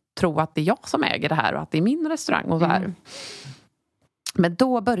kommer ju tro att det är jag som äger det här och att det är min restaurang och så här. Men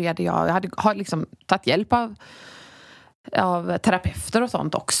då började jag har liksom tagit hjälp av terapeuter och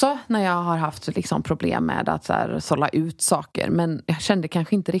sånt också när jag har haft liksom problem med att så här, sålla ut saker. Men jag kände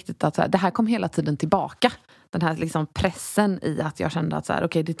kanske inte riktigt att så här, det här kom hela tiden tillbaka. Den här liksom pressen i att jag kände att så här,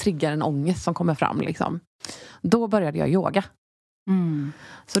 okej, det triggar en ångest som kommer fram. Liksom. Då började jag yoga.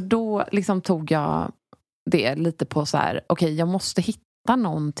 Så då liksom tog jag det lite på så här, okej, jag måste hitta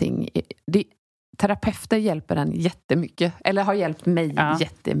någonting. Terapeuter hjälper en jättemycket. Eller har hjälpt mig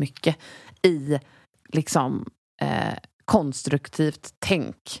jättemycket i liksom konstruktivt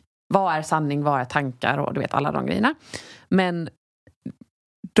tänk. Vad är sanning, vad är tankar och du vet alla de grejerna. Men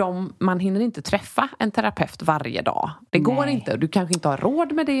man hinner inte träffa en terapeut varje dag. Det går inte. Du kanske inte har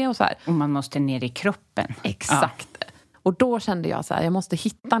råd med det och så här. Och man måste ner i kroppen. Exakt. Och då kände jag så här, jag måste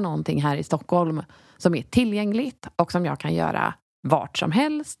hitta någonting här i Stockholm som är tillgängligt och som jag kan göra vart som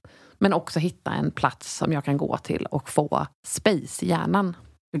helst. Men också hitta en plats som jag kan gå till och få space i hjärnan.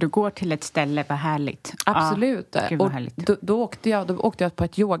 Du går till ett ställe, vad härligt. Absolut. Gud, vad härligt. Då åkte jag på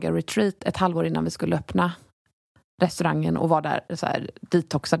ett yoga-retreat ett halvår innan vi skulle öppna restaurangen och var där så här,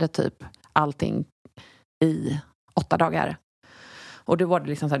 detoxade typ allting i 8 dagar. Och då var det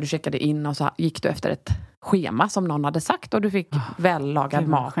liksom så här, du checkade in och så gick du efter ett schema som någon hade sagt och du fick vällagad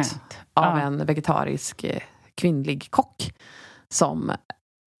mat av en vegetarisk kvinnlig kock som...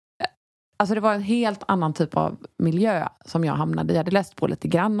 Alltså det var en helt annan typ av miljö som jag hamnade i. Jag hade läst på lite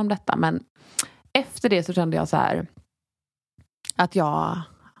grann om detta. Men efter det så kände jag så här att jag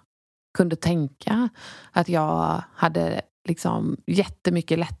kunde tänka. Att jag hade liksom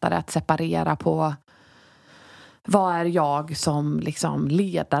jättemycket lättare att separera på vad är jag som liksom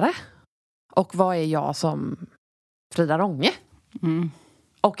ledare. Och vad är jag som Frida Ronge.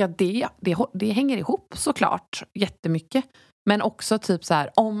 Och att det hänger ihop såklart jättemycket. Men också typ så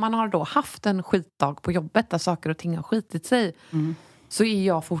här, om man har då haft en skitdag på jobbet där saker och ting har skitit sig, så är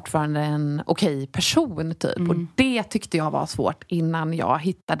jag fortfarande en okej person typ. Och det tyckte jag var svårt innan jag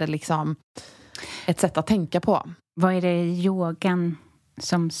hittade liksom ett sätt att tänka på. Vad är det yogan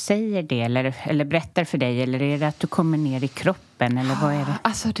som säger det eller berättar för dig? Eller är det att du kommer ner i kroppen? Eller vad är det?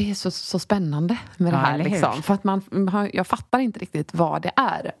 Alltså det är så spännande med det här. Liksom. För att jag fattar inte riktigt vad det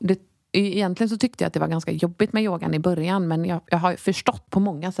är. Egentligen så tyckte jag att det var ganska jobbigt med yogan i början. Men jag har förstått på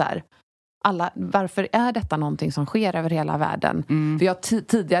många så här... varför är detta någonting som sker över hela världen? För jag har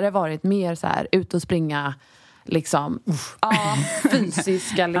tidigare varit mer så här ut och springa liksom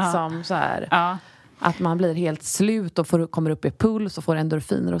fysiska liksom så här att man blir helt slut och kommer upp i puls och får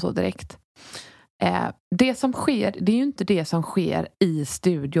endorfiner och så direkt. Det som sker, det är ju inte det som sker i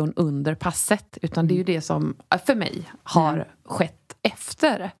studion under passet, utan det är ju det som för mig har skett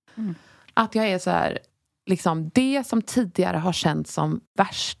efter. Att jag är så här liksom det som tidigare har känts som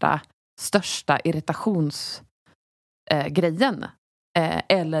största irritationsgrejen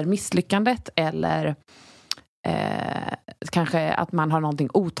eller misslyckandet eller kanske att man har någonting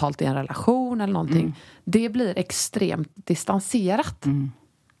otalt i en relation eller någonting. Det blir extremt distanserat.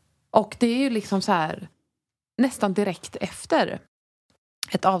 Och det är ju liksom så här nästan direkt efter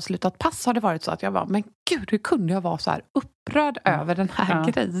ett avslutat pass har det varit så att jag bara, men gud, hur kunde jag vara så här upprörd över den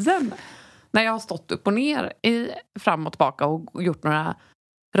här grejen? När jag har stått upp och ner fram och tillbaka och gjort några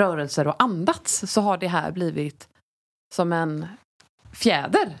rörelser och andats, så har det här blivit som en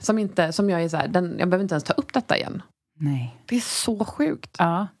fjäder som jag är så här, jag behöver inte ens ta upp detta igen. Nej. Det är så sjukt.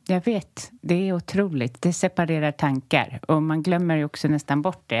 Ja, jag vet. Det är otroligt. Det separerar tankar. Och man glömmer ju också nästan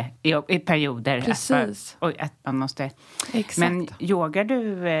bort det i perioder. Precis. Att man måste... Exakt. Men yogar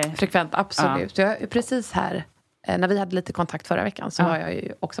du... Frekvent, absolut. Ja. Jag är precis här. När vi hade lite kontakt förra veckan så var jag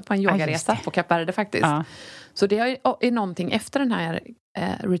ju också på en yogaresa på Kap Verde faktiskt. Ja. Så det är någonting efter den här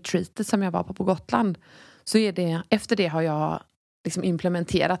retreatet som jag var på Gotland. Så är det, efter det har jag liksom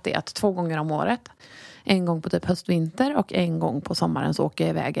implementerat det att 2 gånger om året, en gång på typ höst-vinter och en gång på sommaren, så åker jag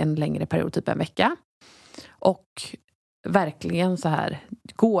iväg en längre period, typ en vecka. Och verkligen så här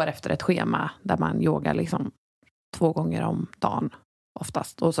går efter ett schema där man yogar liksom 2 gånger om dagen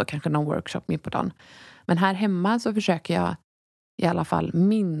oftast. Och så kanske någon workshop mitt på dagen. Men här hemma så försöker jag i alla fall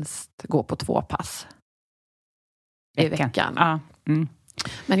minst gå på 2 pass i veckan. Ja.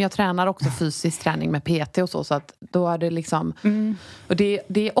 Men jag tränar också fysisk träning med PT och så att då är det liksom... Och det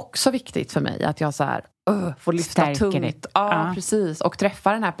är också viktigt för mig att jag så här får lyfta stärker tungt. Ja, precis. Och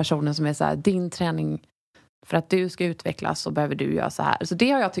träffa den här personen som är så här, din träning, för att du ska utvecklas så behöver du göra så här. Så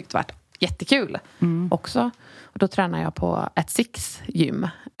det har jag tyckt varit jättekul också. Och då tränar jag på ett Six gym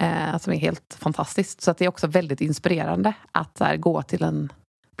som är helt fantastiskt. Så att det är också väldigt inspirerande att så här, gå till en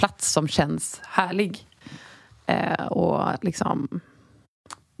plats som känns härlig. Och liksom...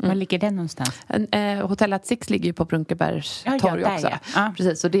 Var ligger den någonstans? Hotell at Six ligger ju på Brunkebergs torg också. Ja.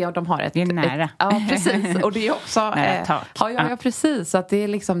 Precis, så de har det är nära. Ja, precis. Och det är också... nära tak. Ja, precis. Så att det är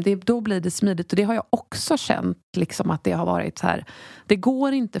liksom, då blir det smidigt. Och det har jag också känt liksom, att det har varit så här... Det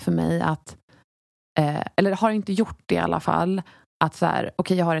går inte för mig att... eller har inte gjort det i alla fall. Att så här,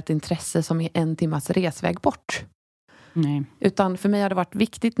 okej, jag har ett intresse som är 1 timmas resväg bort. Nej. Utan för mig har det varit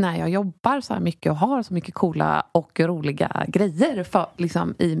viktigt när jag jobbar så här mycket och har så mycket coola och roliga grejer för,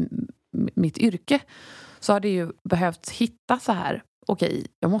 liksom, i mitt yrke, så har det ju behövt hitta så här, okej,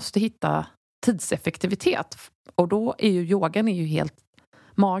 jag måste hitta tidseffektivitet, och då är ju yogan är ju helt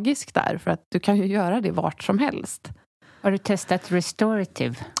magisk där, för att du kan ju göra det vart som helst. Har du testat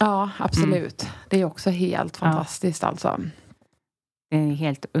restorative? Ja, absolut. Det är också helt fantastiskt alltså. Det är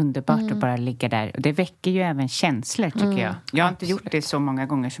helt underbart att bara ligga där. Och det väcker ju även känslor, tycker jag. Jag har inte gjort det så många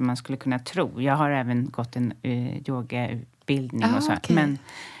gånger som man skulle kunna tro. Jag har även gått en yogautbildning och så. Okay. Men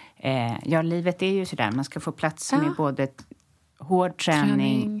livet är ju sådär. Man ska få plats med både hård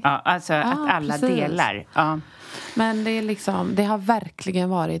träning. Ja, alltså att alla delar. Ja. Men det är liksom, det har verkligen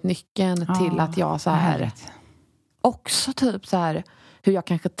varit nyckeln till att jag så här... Också typ så här hur jag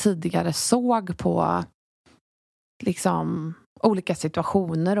kanske tidigare såg på liksom... olika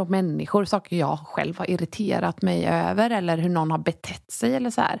situationer och människor, saker jag själv har irriterat mig över eller hur någon har betett sig eller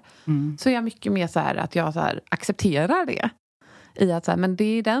så här. Så är jag mycket mer så här att jag så här accepterar det. I att så här, men det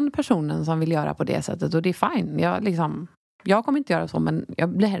är den personen som vill göra på det sättet och det är fine. Jag kommer inte göra så, men jag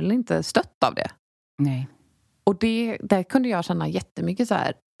blir heller inte stött av det. Nej. Och där kunde jag känna jättemycket så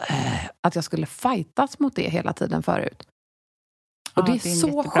här att jag skulle fightas mot det hela tiden förut. Och det är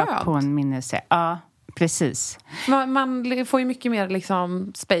så skönt. Påminnelse. Ja. Precis. Man får ju mycket mer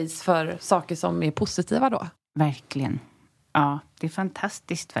liksom space för saker som är positiva då. Verkligen. Ja, det är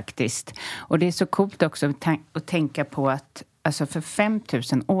fantastiskt faktiskt. Och det är så coolt också att tänka på att alltså för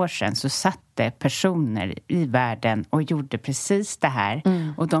 5000 år sedan så satte personer i världen och gjorde precis det här.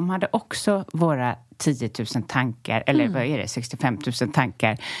 Och de hade också våra 10 000 tankar, eller vad är det, 65 000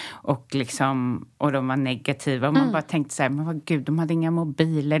 tankar. Och de var negativa. Och man bara tänkte så här, men vad gud, de hade inga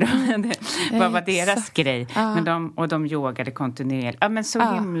mobiler. Vad var deras grej? Men de yogade kontinuerligt. Ja, men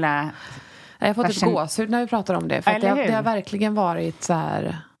så himla... Jag har fått ett gåshud när vi pratar om det. För att det har verkligen varit så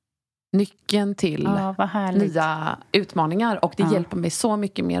här... nyckeln till nya utmaningar. Och det hjälper mig så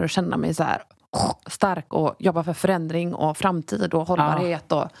mycket mer att känna mig så här stark och jobba för förändring och framtid och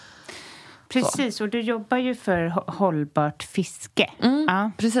hållbarhet. Och precis, så. Och du jobbar ju för hållbart fiske.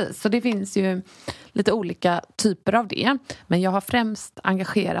 Precis, så det finns ju lite olika typer av det. Men jag har främst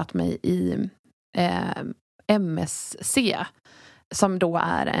engagerat mig i MSC, som då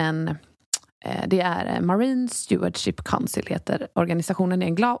är det är Marine Stewardship Council heter organisationen. Det är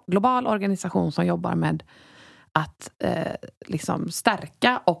en global organisation som jobbar med att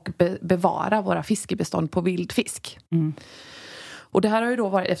stärka och bevara våra fiskebestånd på vildfisk. Och det här har ju då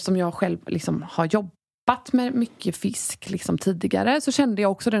varit, eftersom jag själv har jobbat med mycket fisk tidigare, så kände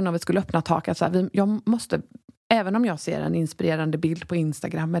jag också det när vi skulle öppna taket. Så här, jag måste, även om jag ser en inspirerande bild på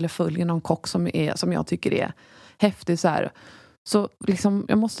Instagram eller följer någon kock som jag tycker är häftig så här, så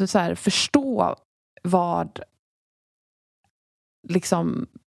jag måste så här förstå vad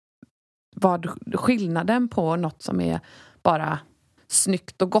skillnaden på något som är bara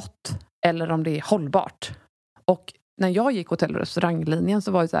snyggt och gott eller om det är hållbart. Och när jag gick hotell- och restauranglinjen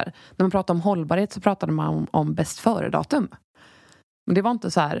så var det så här, när man pratade om hållbarhet så pratade man om bäst före-datum. Men det var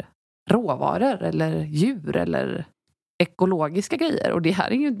inte så här råvaror eller djur eller ekologiska grejer. Och det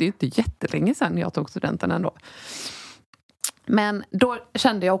här är ju inte jättelänge sedan jag tog studenten ändå. Men då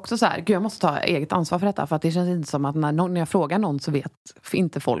kände jag också så här, gud, jag måste ta eget ansvar för detta. För att det känns inte som att när jag frågar någon så vet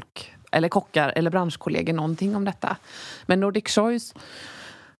inte folk eller kockar eller branschkollegor någonting om detta. Men Nordic Choice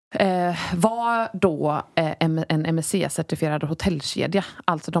var då en MSC-certifierad hotellkedja.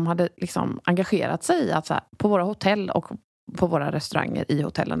 Alltså de hade engagerat sig i att så här, på våra hotell och på våra restauranger i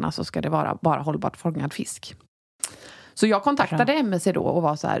hotellerna så ska det vara bara hållbart fångad fisk. Så jag kontaktade MSC då och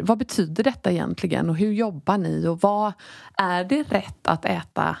var så här, vad betyder detta egentligen och hur jobbar ni och vad är det rätt att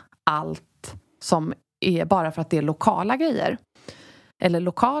äta allt som är bara för att det är lokala grejer? Eller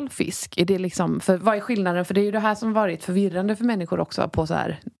lokal fisk? Är det för vad är skillnaden? För det är ju det här som varit förvirrande för människor också på så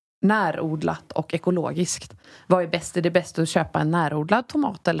här närodlat och ekologiskt. Vad är bäst? Är det bäst att köpa en närodlad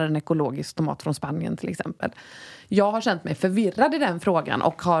tomat eller en ekologisk tomat från Spanien till exempel? Jag har känt mig förvirrad i den frågan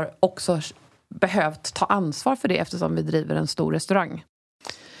och har också behövt ta ansvar för det eftersom vi driver en stor restaurang.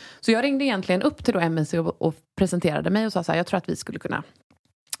 Så jag ringde egentligen upp till då MSC och presenterade mig och sa så här, jag tror att vi skulle kunna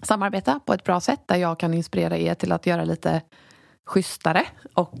samarbeta på ett bra sätt där jag kan inspirera er till att göra lite schysstare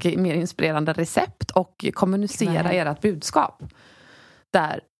och mer inspirerande recept och kommunicera ert budskap.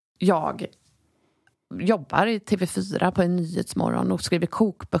 Där jag jobbar i TV4 på en nyhetsmorgon och skriver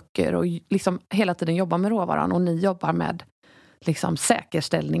kokböcker och hela tiden jobbar med råvaran och ni jobbar med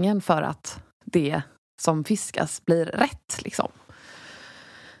säkerställningen för att det som fiskas blir rätt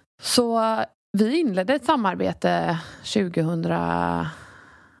Så vi inledde ett samarbete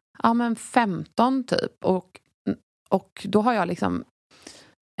 2015 typ och då har jag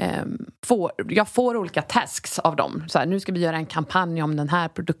jag får olika tasks av dem. Så här, nu ska vi göra en kampanj om den här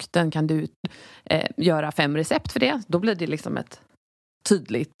produkten. Kan du göra 5 recept för det? Då blir det ett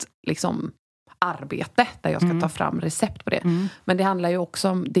tydligt arbete där jag ska ta fram recept på det. Men det handlar ju också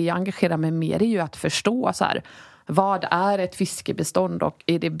om, det jag engagerar mig mer i ju att förstå så här, vad är ett fiskebestånd och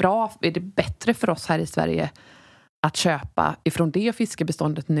är det bättre för oss här i Sverige att köpa ifrån det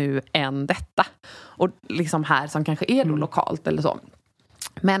fiskebeståndet nu än detta? Och här som kanske är då lokalt eller så.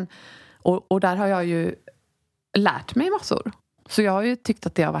 Men, och där har jag ju lärt mig massor. Så jag har ju tyckt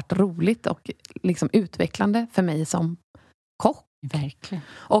att det har varit roligt och utvecklande för mig som kock. Verkligen.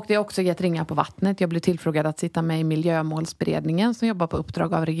 Och det har också gett ringar på vattnet. Jag blev tillfrågad att sitta med i miljömålsberedningen som jobbar på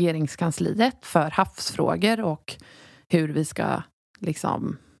uppdrag av regeringskansliet för havsfrågor och hur vi ska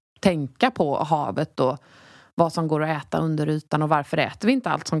tänka på havet och vad som går att äta under ytan och varför äter vi inte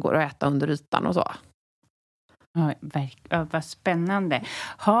allt som går att äta under ytan och så. Ja, vad spännande.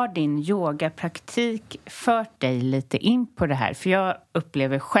 Har din yogapraktik fört dig lite in på det här? För jag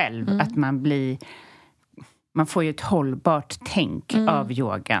upplever själv att man får ju ett hållbart tänk av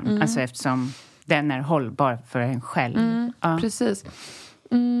yogan. Alltså eftersom den är hållbar för en själv. Ja. Precis.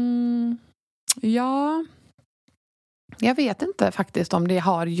 Ja. Jag vet inte faktiskt om det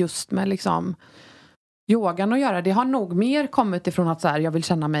har just med yogan att göra. Det har nog mer kommit ifrån att så här, jag vill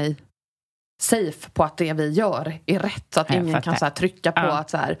känna mig safe på att det vi gör är rätt. Så att ingen kan så här trycka på att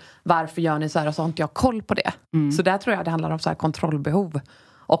så här, varför gör ni så här, och så har inte jag koll på det. Så där tror jag det handlar om så här kontrollbehov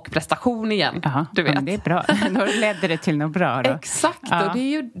och prestation igen. Du vet. Men det är bra. Då ledde det till något bra då. Exakt, och det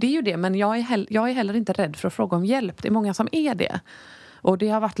är ju det. Men jag är heller inte rädd för att fråga om hjälp. Det är många som är det. Och det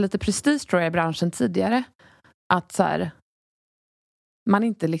har varit lite prestige tror jag i branschen tidigare. Att så här, man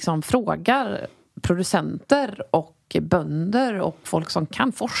inte liksom frågar producenter och bönder och folk som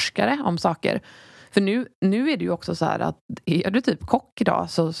kan forskare om saker. För nu är det ju också så här att är du typ kock idag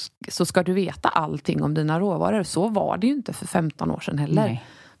så ska du veta allting om dina råvaror. Så var det ju inte för 15 år sedan heller. Nej.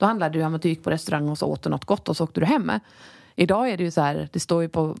 Då handlade det ju om att du gick på restaurang och så åt du något gott och så åkte du hem. Idag är det ju så här, det står ju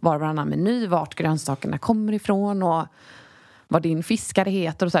på var och varannan meny vart grönsakerna kommer ifrån och vad din fiskare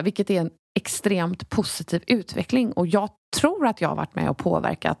heter och så här, vilket är en extremt positiv utveckling. Och jag tror att jag har varit med och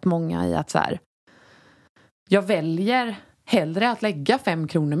påverkat många i att så här, jag väljer hellre att lägga 5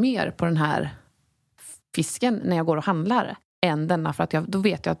 kronor mer på den här fisken när jag går och handlar än denna, för att då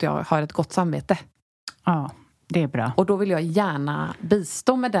vet jag att jag har ett gott samvete. Ja, det är bra. Och då vill jag gärna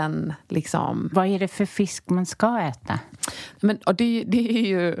bistå med den liksom. Vad är det för fisk man ska äta? Men och det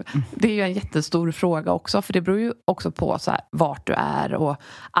är ju en jättestor fråga också, för det beror ju också på så här, vart du är, och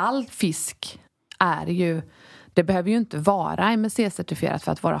all fisk är ju, det behöver ju inte vara MSC-certifierat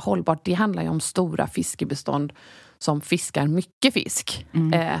för att vara hållbart. Det handlar ju om stora fiskebestånd som fiskar mycket fisk.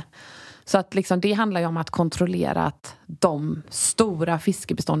 Så att liksom, det handlar ju om att kontrollera att de stora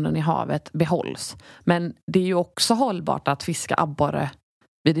fiskebestånden i havet behålls. Men det är ju också hållbart att fiska abborre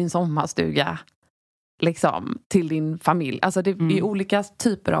vid din sommarstuga liksom, till din familj. Alltså det är olika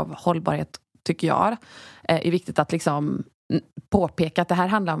typer av hållbarhet, tycker jag. Är viktigt att liksom påpeka att det här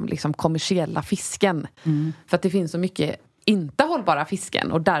handlar om liksom kommersiella fisken. För att det finns så mycket inte hållbara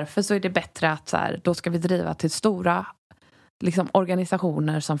fisken, och därför så är det bättre att så här, då ska vi driva till stora liksom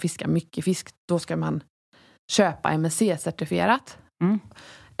organisationer som fiskar mycket fisk. Då ska man köpa MSC-certifierat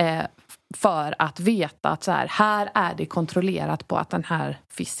för att veta att så här är det kontrollerat på att den här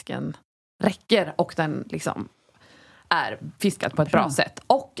fisken räcker och den liksom är fiskad på ett bra sätt.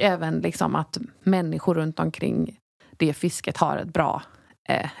 Och även liksom att människor runt omkring det fisket har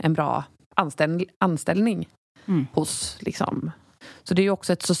en bra anställning hos liksom. Så det är ju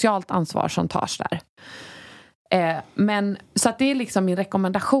också ett socialt ansvar som tas där. Men så att det är liksom min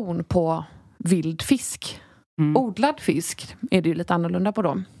rekommendation på vild fisk. Odlad fisk är det ju lite annorlunda på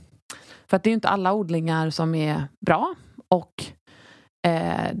då. För att det är ju inte alla odlingar som är bra, och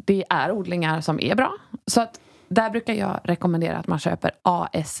det är odlingar som är bra. Så att där brukar jag rekommendera att man köper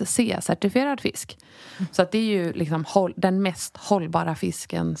ASC-certifierad fisk. Så att det är ju liksom den mest hållbara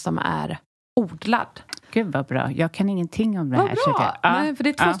fisken som är odlad. Gud vad bra. Jag kan ingenting om det här. Vad bra. Nej, för det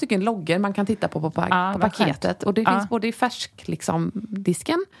är 2 stycken loggor man kan titta på paketet. Och det finns både i färsk liksom,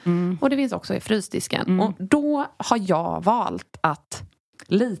 disken och det finns också i frysdisken. Och då har jag valt att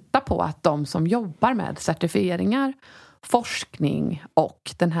lita på att de som jobbar med certifieringar, forskning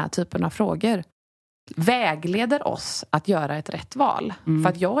och den här typen av frågor vägleder oss att göra ett rätt val. För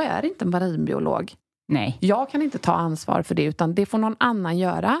att jag är inte marinbiolog. Nej. Jag kan inte ta ansvar för det, utan det får någon annan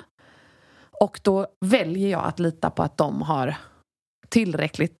göra. Och då väljer jag att lita på att de har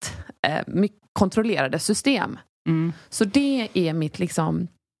tillräckligt kontrollerade system. Så det är mitt liksom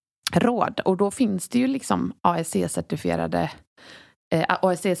råd. Och då finns det ju liksom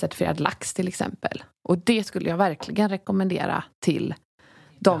ASC-certifierad lax till exempel. Och det skulle jag verkligen rekommendera till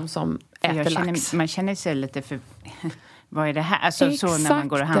de som äter lax. Man känner sig lite för... Vad är det här? Alltså så när man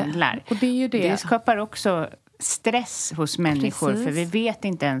går och handlar. Och det är ju det. Det skapar också stress hos människor. Precis. För vi vet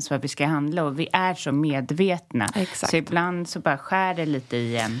inte ens vad vi ska handla. Och vi är så medvetna. Exakt. Så ibland så bara skär det lite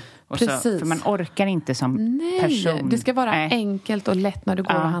i en. Och så, för man orkar inte som person. Det ska vara enkelt och lätt när du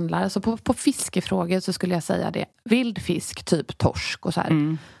går och handlar. Så på fiskefrågor så skulle jag säga det. Vild fisk, typ torsk och så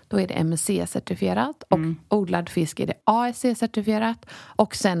här. Då är det MSC-certifierat. Och odlad fisk är det ASC-certifierat.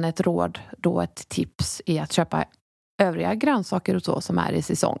 Och sen ett råd, då ett tips är att köpa övriga grönsaker och så som är i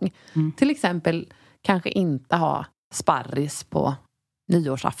säsong. Till exempel kanske inte ha sparris på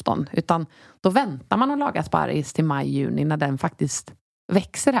nyårsafton, utan då väntar man att laga sparris till maj-juni när den faktiskt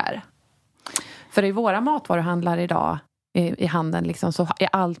växer här. För i våra matvaruhandlar idag i handeln liksom, så är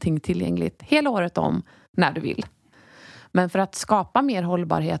allting tillgängligt hela året om när du vill. Men för att skapa mer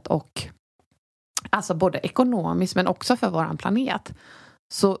hållbarhet och alltså både ekonomiskt men också för våran planet,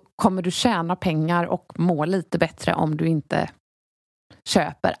 så kommer du tjäna pengar och må lite bättre om du inte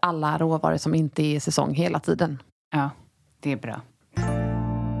köper alla råvaror som inte är i säsong hela tiden. Ja, det är bra.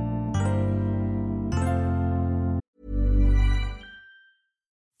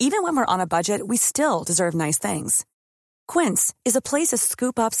 Even when we're on a budget, we still deserve nice things. Quince is a place to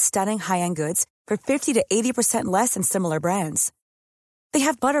scoop up stunning high-end goods for 50 to 80% less than similar brands. They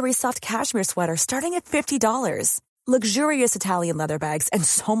have buttery soft cashmere sweaters starting at $50, luxurious Italian leather bags, and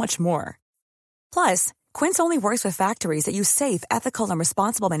so much more. Plus, Quince only works with factories that use safe, ethical, and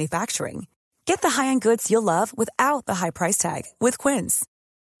responsible manufacturing. Get the high-end goods you'll love without the high price tag with Quince.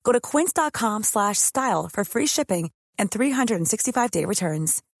 Go to quince.com/style for free shipping and 365-day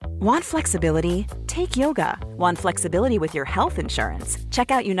returns. Want flexibility? Take yoga. Want flexibility with your health insurance?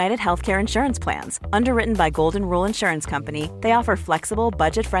 Check out United Healthcare Insurance Plans. Underwritten by Golden Rule Insurance Company, they offer flexible,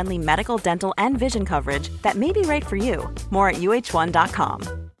 budget-friendly medical, dental, and vision coverage that may be right for you. More at uh1.com.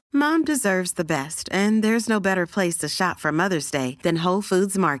 Mom deserves the best, and there's no better place to shop for Mother's Day than Whole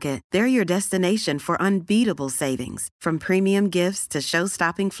Foods Market. They're your destination for unbeatable savings, from premium gifts to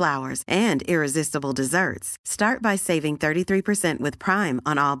show-stopping flowers and irresistible desserts. Start by saving 33% with Prime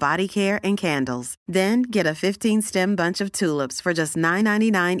on all body care and candles. Then get a 15-stem bunch of tulips for just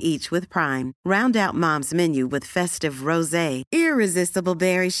 $9.99 each with Prime. Round out Mom's menu with festive rosé, irresistible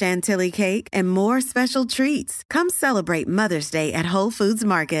berry chantilly cake, and more special treats. Come celebrate Mother's Day at Whole Foods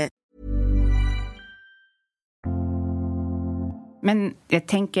Market. Men jag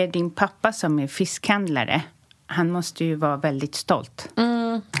tänker din pappa som är fiskhandlare, han måste ju vara väldigt stolt.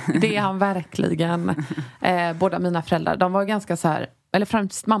 Det är han verkligen. Båda mina föräldrar, de var ganska så här, eller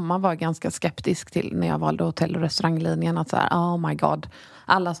främst mamma var ganska skeptisk till när jag valde hotell- och restauranglinjen, att så här, oh my god,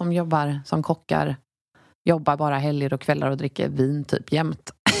 alla som jobbar som kockar jobbar bara helger och kvällar och dricker vin typ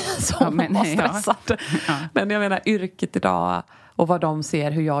jämt. Så ja, men, var stressad. Ja. Men jag menar yrket idag och vad de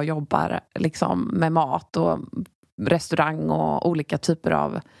ser hur jag jobbar liksom med mat och restaurang och olika typer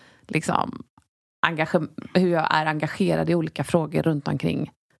av liksom hur jag är engagerad i olika frågor runt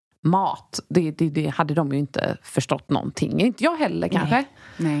omkring mat. Det hade de ju inte förstått någonting. Inte jag heller kanske.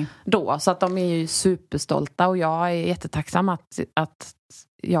 Nej. Då. Så att de är ju superstolta och jag är jättetacksam att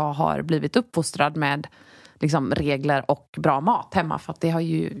jag har blivit uppfostrad med liksom regler och bra mat hemma. För att det har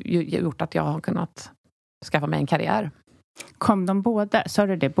ju gjort att jag har kunnat skaffa mig en karriär. Kom de båda, sa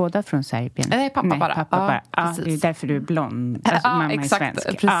du det, båda från Serbien? Nej, pappa bara. Pappa bara. Ja, det är därför du är blond. Alltså, mamma exakt, är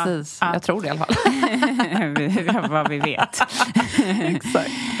svensk. precis. Ja. Jag tror det i alla fall. Vad vi vet.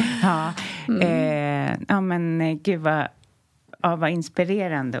 Exakt. Ja. Ja, men gud vad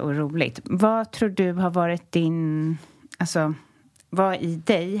inspirerande och roligt. Vad tror du har varit din... Alltså, vad i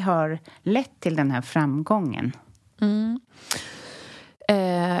dig har lett till den här framgången?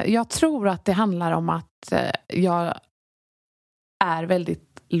 Jag tror att det handlar om att jag är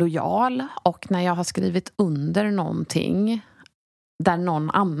väldigt lojal, och när jag har skrivit under någonting där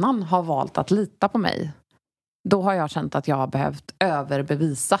någon annan har valt att lita på mig, då har jag känt att jag har behövt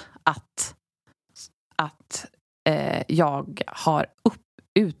överbevisa att jag har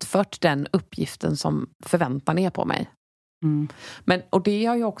utfört den uppgiften som förväntan är på mig. Och det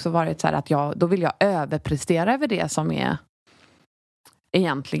har ju också varit så här att då vill jag överprestera över det som är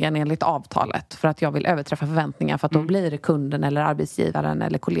egentligen enligt avtalet, för att jag vill överträffa förväntningar, för att då blir kunden eller arbetsgivaren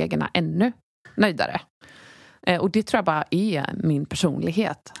eller kollegorna ännu nöjdare. Och det tror jag bara är min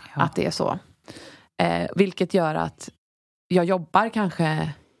personlighet, att det är så. Vilket gör att jag jobbar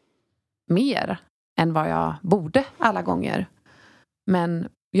kanske mer än vad jag borde alla gånger. Men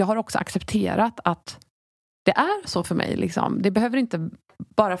jag har också accepterat att det är så för mig. Liksom. Det behöver inte,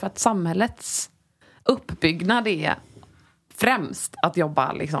 bara för att samhällets uppbyggnad är främst att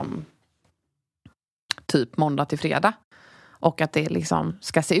jobba liksom typ måndag till fredag, och att det liksom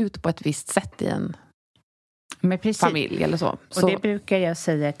ska se ut på ett visst sätt i en familj eller så. Och det brukar jag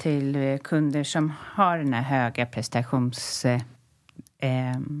säga till kunder som har den här höga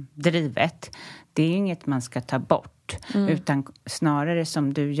prestationsdrivet. Det är inget man ska ta bort, utan snarare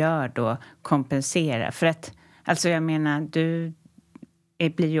som du gör då kompensera. För att, alltså jag menar, du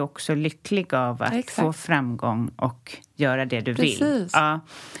blir ju också lycklig av att få framgång och göra det du vill. Ja,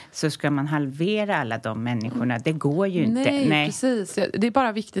 så ska man halvera alla de människorna, det går ju inte. Nej, precis. Det är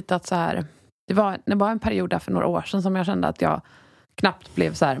bara viktigt att så här, det var en period där för några år sedan som jag kände att jag knappt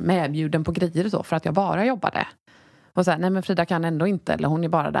blev så här medbjuden på grejer och så, för att jag bara jobbade. Och så här, nej men Frida kan ändå inte, eller hon är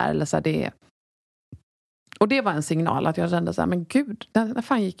bara där, eller så här, det. Och det var en signal att jag kände så här, men gud, när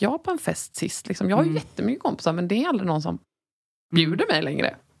fan gick jag på en fest sist? Liksom, jag har ju jättemycket kompisar, men det är aldrig någon som bjuder mig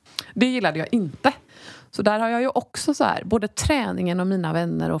längre. Det gillade jag inte. Så där har jag ju också så här, både träningen och mina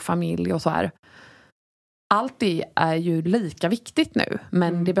vänner och familj och så här. Allt det är ju lika viktigt nu,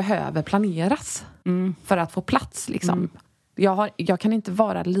 men det behöver planeras för att få plats liksom. Jag kan inte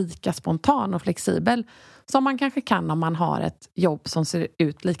vara lika spontan och flexibel som man kanske kan om man har ett jobb som ser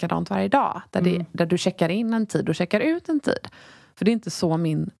ut likadant varje dag. Där du checkar in en tid och checkar ut en tid. För det är inte så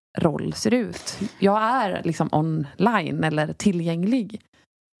min roll ser ut. Jag är liksom online eller tillgänglig.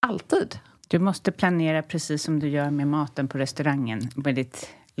 Alltid. Du måste planera precis som du gör med maten på restaurangen. Med ditt,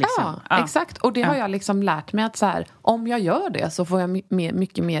 liksom. Ja, exakt. Och det har jag liksom lärt mig att så här, om jag gör det så får jag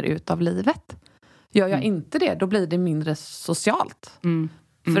mycket mer ut av livet. Gör jag inte det, då blir det mindre socialt.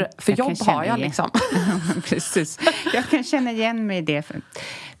 För jobb har jag liksom. Precis. Jag kan känna igen mig i det. För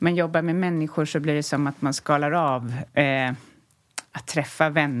man jobbar med människor så blir det som att man skalar av att träffa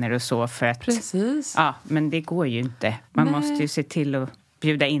vänner och så. För att, precis. Ja, men det går ju inte. Man måste ju se till att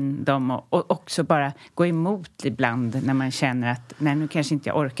bjuda in dem och också bara gå emot ibland när man känner att nej, nu kanske inte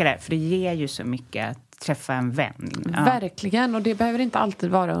jag orkar det. För det ger ju så mycket att träffa en vän. Ja. Verkligen, och det behöver inte alltid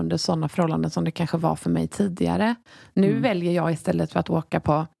vara under sådana förhållanden som det kanske var för mig tidigare. Nu väljer jag istället för att åka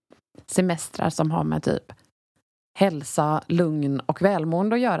på semestrar som har med typ hälsa, lugn och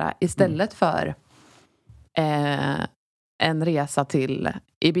välmående att göra istället för en resa till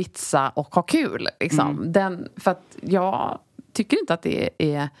Ibiza och ha kul. Liksom. För att jag tycker inte att det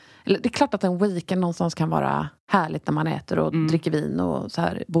är... Eller det är klart att en weekend någonstans kan vara härligt när man äter och dricker vin och så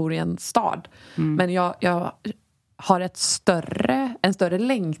här, bor i en stad. Men jag har en större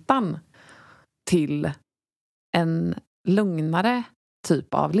längtan till en lugnare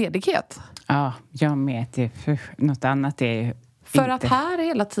typ av ledighet. Ja, jag med. Något annat är ju för inte... att här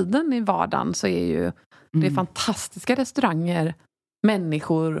hela tiden i vardagen så är ju det är fantastiska restauranger,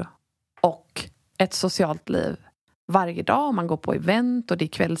 människor och ett socialt liv varje dag. Man går på event och det är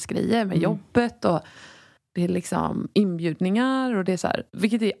kvällsgrejer med jobbet och det är liksom inbjudningar och det är så här,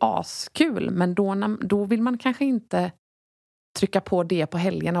 vilket är askul, men då vill man kanske inte trycka på det på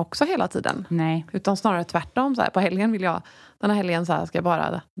helgerna också hela tiden. Nej. Utan snarare tvärtom. Så här, på helgen vill jag, den här helgen så här, ska jag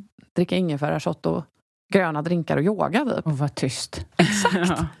bara dricka ingefärashot och gröna drinkar och yoga typ. Och vara tyst.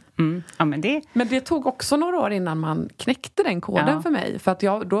 Exakt. Ja, men det tog också några år innan man knäckte den koden för mig. För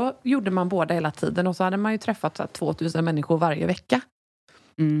att då gjorde man båda hela tiden. Och så hade man ju träffat så här, 2000 människor varje vecka.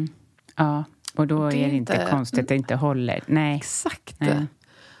 Ja, och då är det inte konstigt att det inte håller. Nej. Exakt. Nej.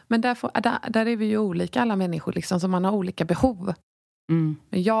 Men där är vi ju olika alla människor liksom, så man har olika behov.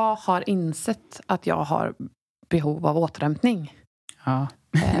 Men jag har insett att jag har behov av återhämtning. Ja,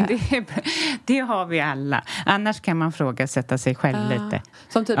 det har vi alla. Annars kan man frågasätta sig själv lite.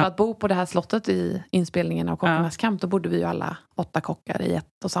 Som typ att bo på det här slottet i inspelningen av Kockarnas kamp. Då bodde vi ju alla 8 kockar i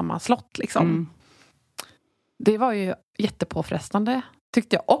ett och samma slott liksom. Det var ju jättepåfrestande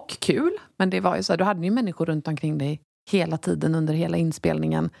tyckte jag, och kul. Men det var ju så här, du hade ju människor runt omkring dig hela tiden under hela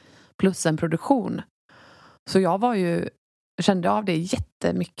inspelningen plus en produktion. Så jag kände av det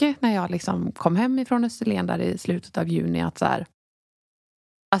jättemycket när jag liksom kom hem ifrån Österlen där i slutet av juni att så här,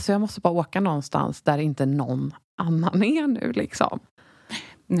 alltså jag måste bara åka någonstans där inte någon annan är nu liksom.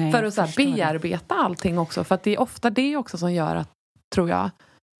 Nej, för att så här bearbeta allting också, för att det är ofta det också som gör att, tror jag,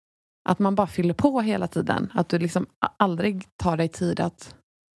 att man bara fyller på hela tiden, att du liksom aldrig tar dig tid att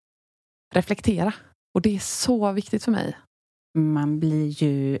reflektera. Och det är så viktigt för mig. Man blir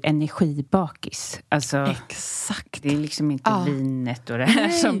ju energibakis. Alltså, exakt. Det är liksom inte vinet och det här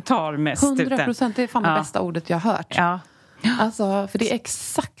som tar mest. 100%, det är fan det bästa ordet jag har hört. Ja. Alltså, för det är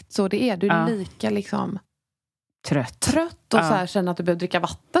exakt så det är. Du är lika liksom trött och så här, känner att du behöver dricka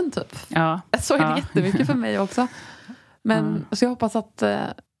vatten typ. Ja. Så är det jättemycket för mig också. Men så jag hoppas att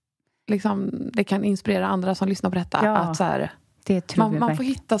liksom, det kan inspirera andra som lyssnar på detta. Ja, att så här, det tror man får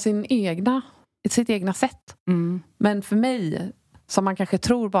hitta sitt egna sätt. Men för mig, som man kanske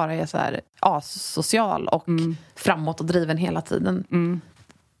tror bara är så här asocial och framåt och driven hela tiden,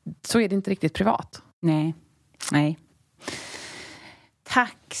 så är det inte riktigt privat. Nej.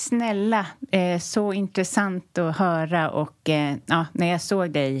 Tack snälla. Så intressant att höra. Och när jag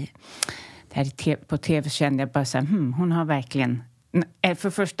såg dig här på tv kände jag bara så här, hon har verkligen för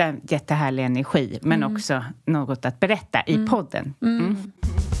första jättehärlig energi, men också något att berätta i podden.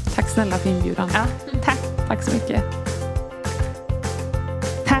 Tack snälla för inbjudan. Ja, tack så mycket.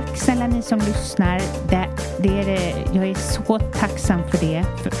 Tack snälla ni som lyssnar. Jag är så tacksam för det.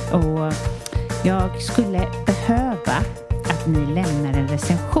 Och jag skulle behöva att ni lämnar en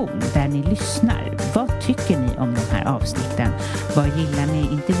recension där ni lyssnar. Vad tycker ni om de här avsnitten? Vad gillar ni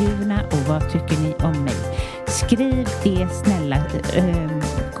i intervjuerna och vad tycker ni om mig? Skriv det snälla.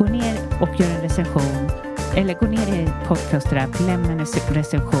 Gå ner och gör en recension. Eller gå ner i podcaster, lämna en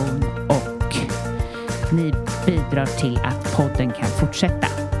recension och ni bidrar till att podden kan fortsätta.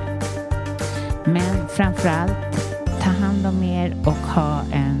 Men framförallt, ta hand om er och ha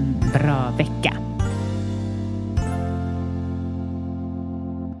en bra vecka.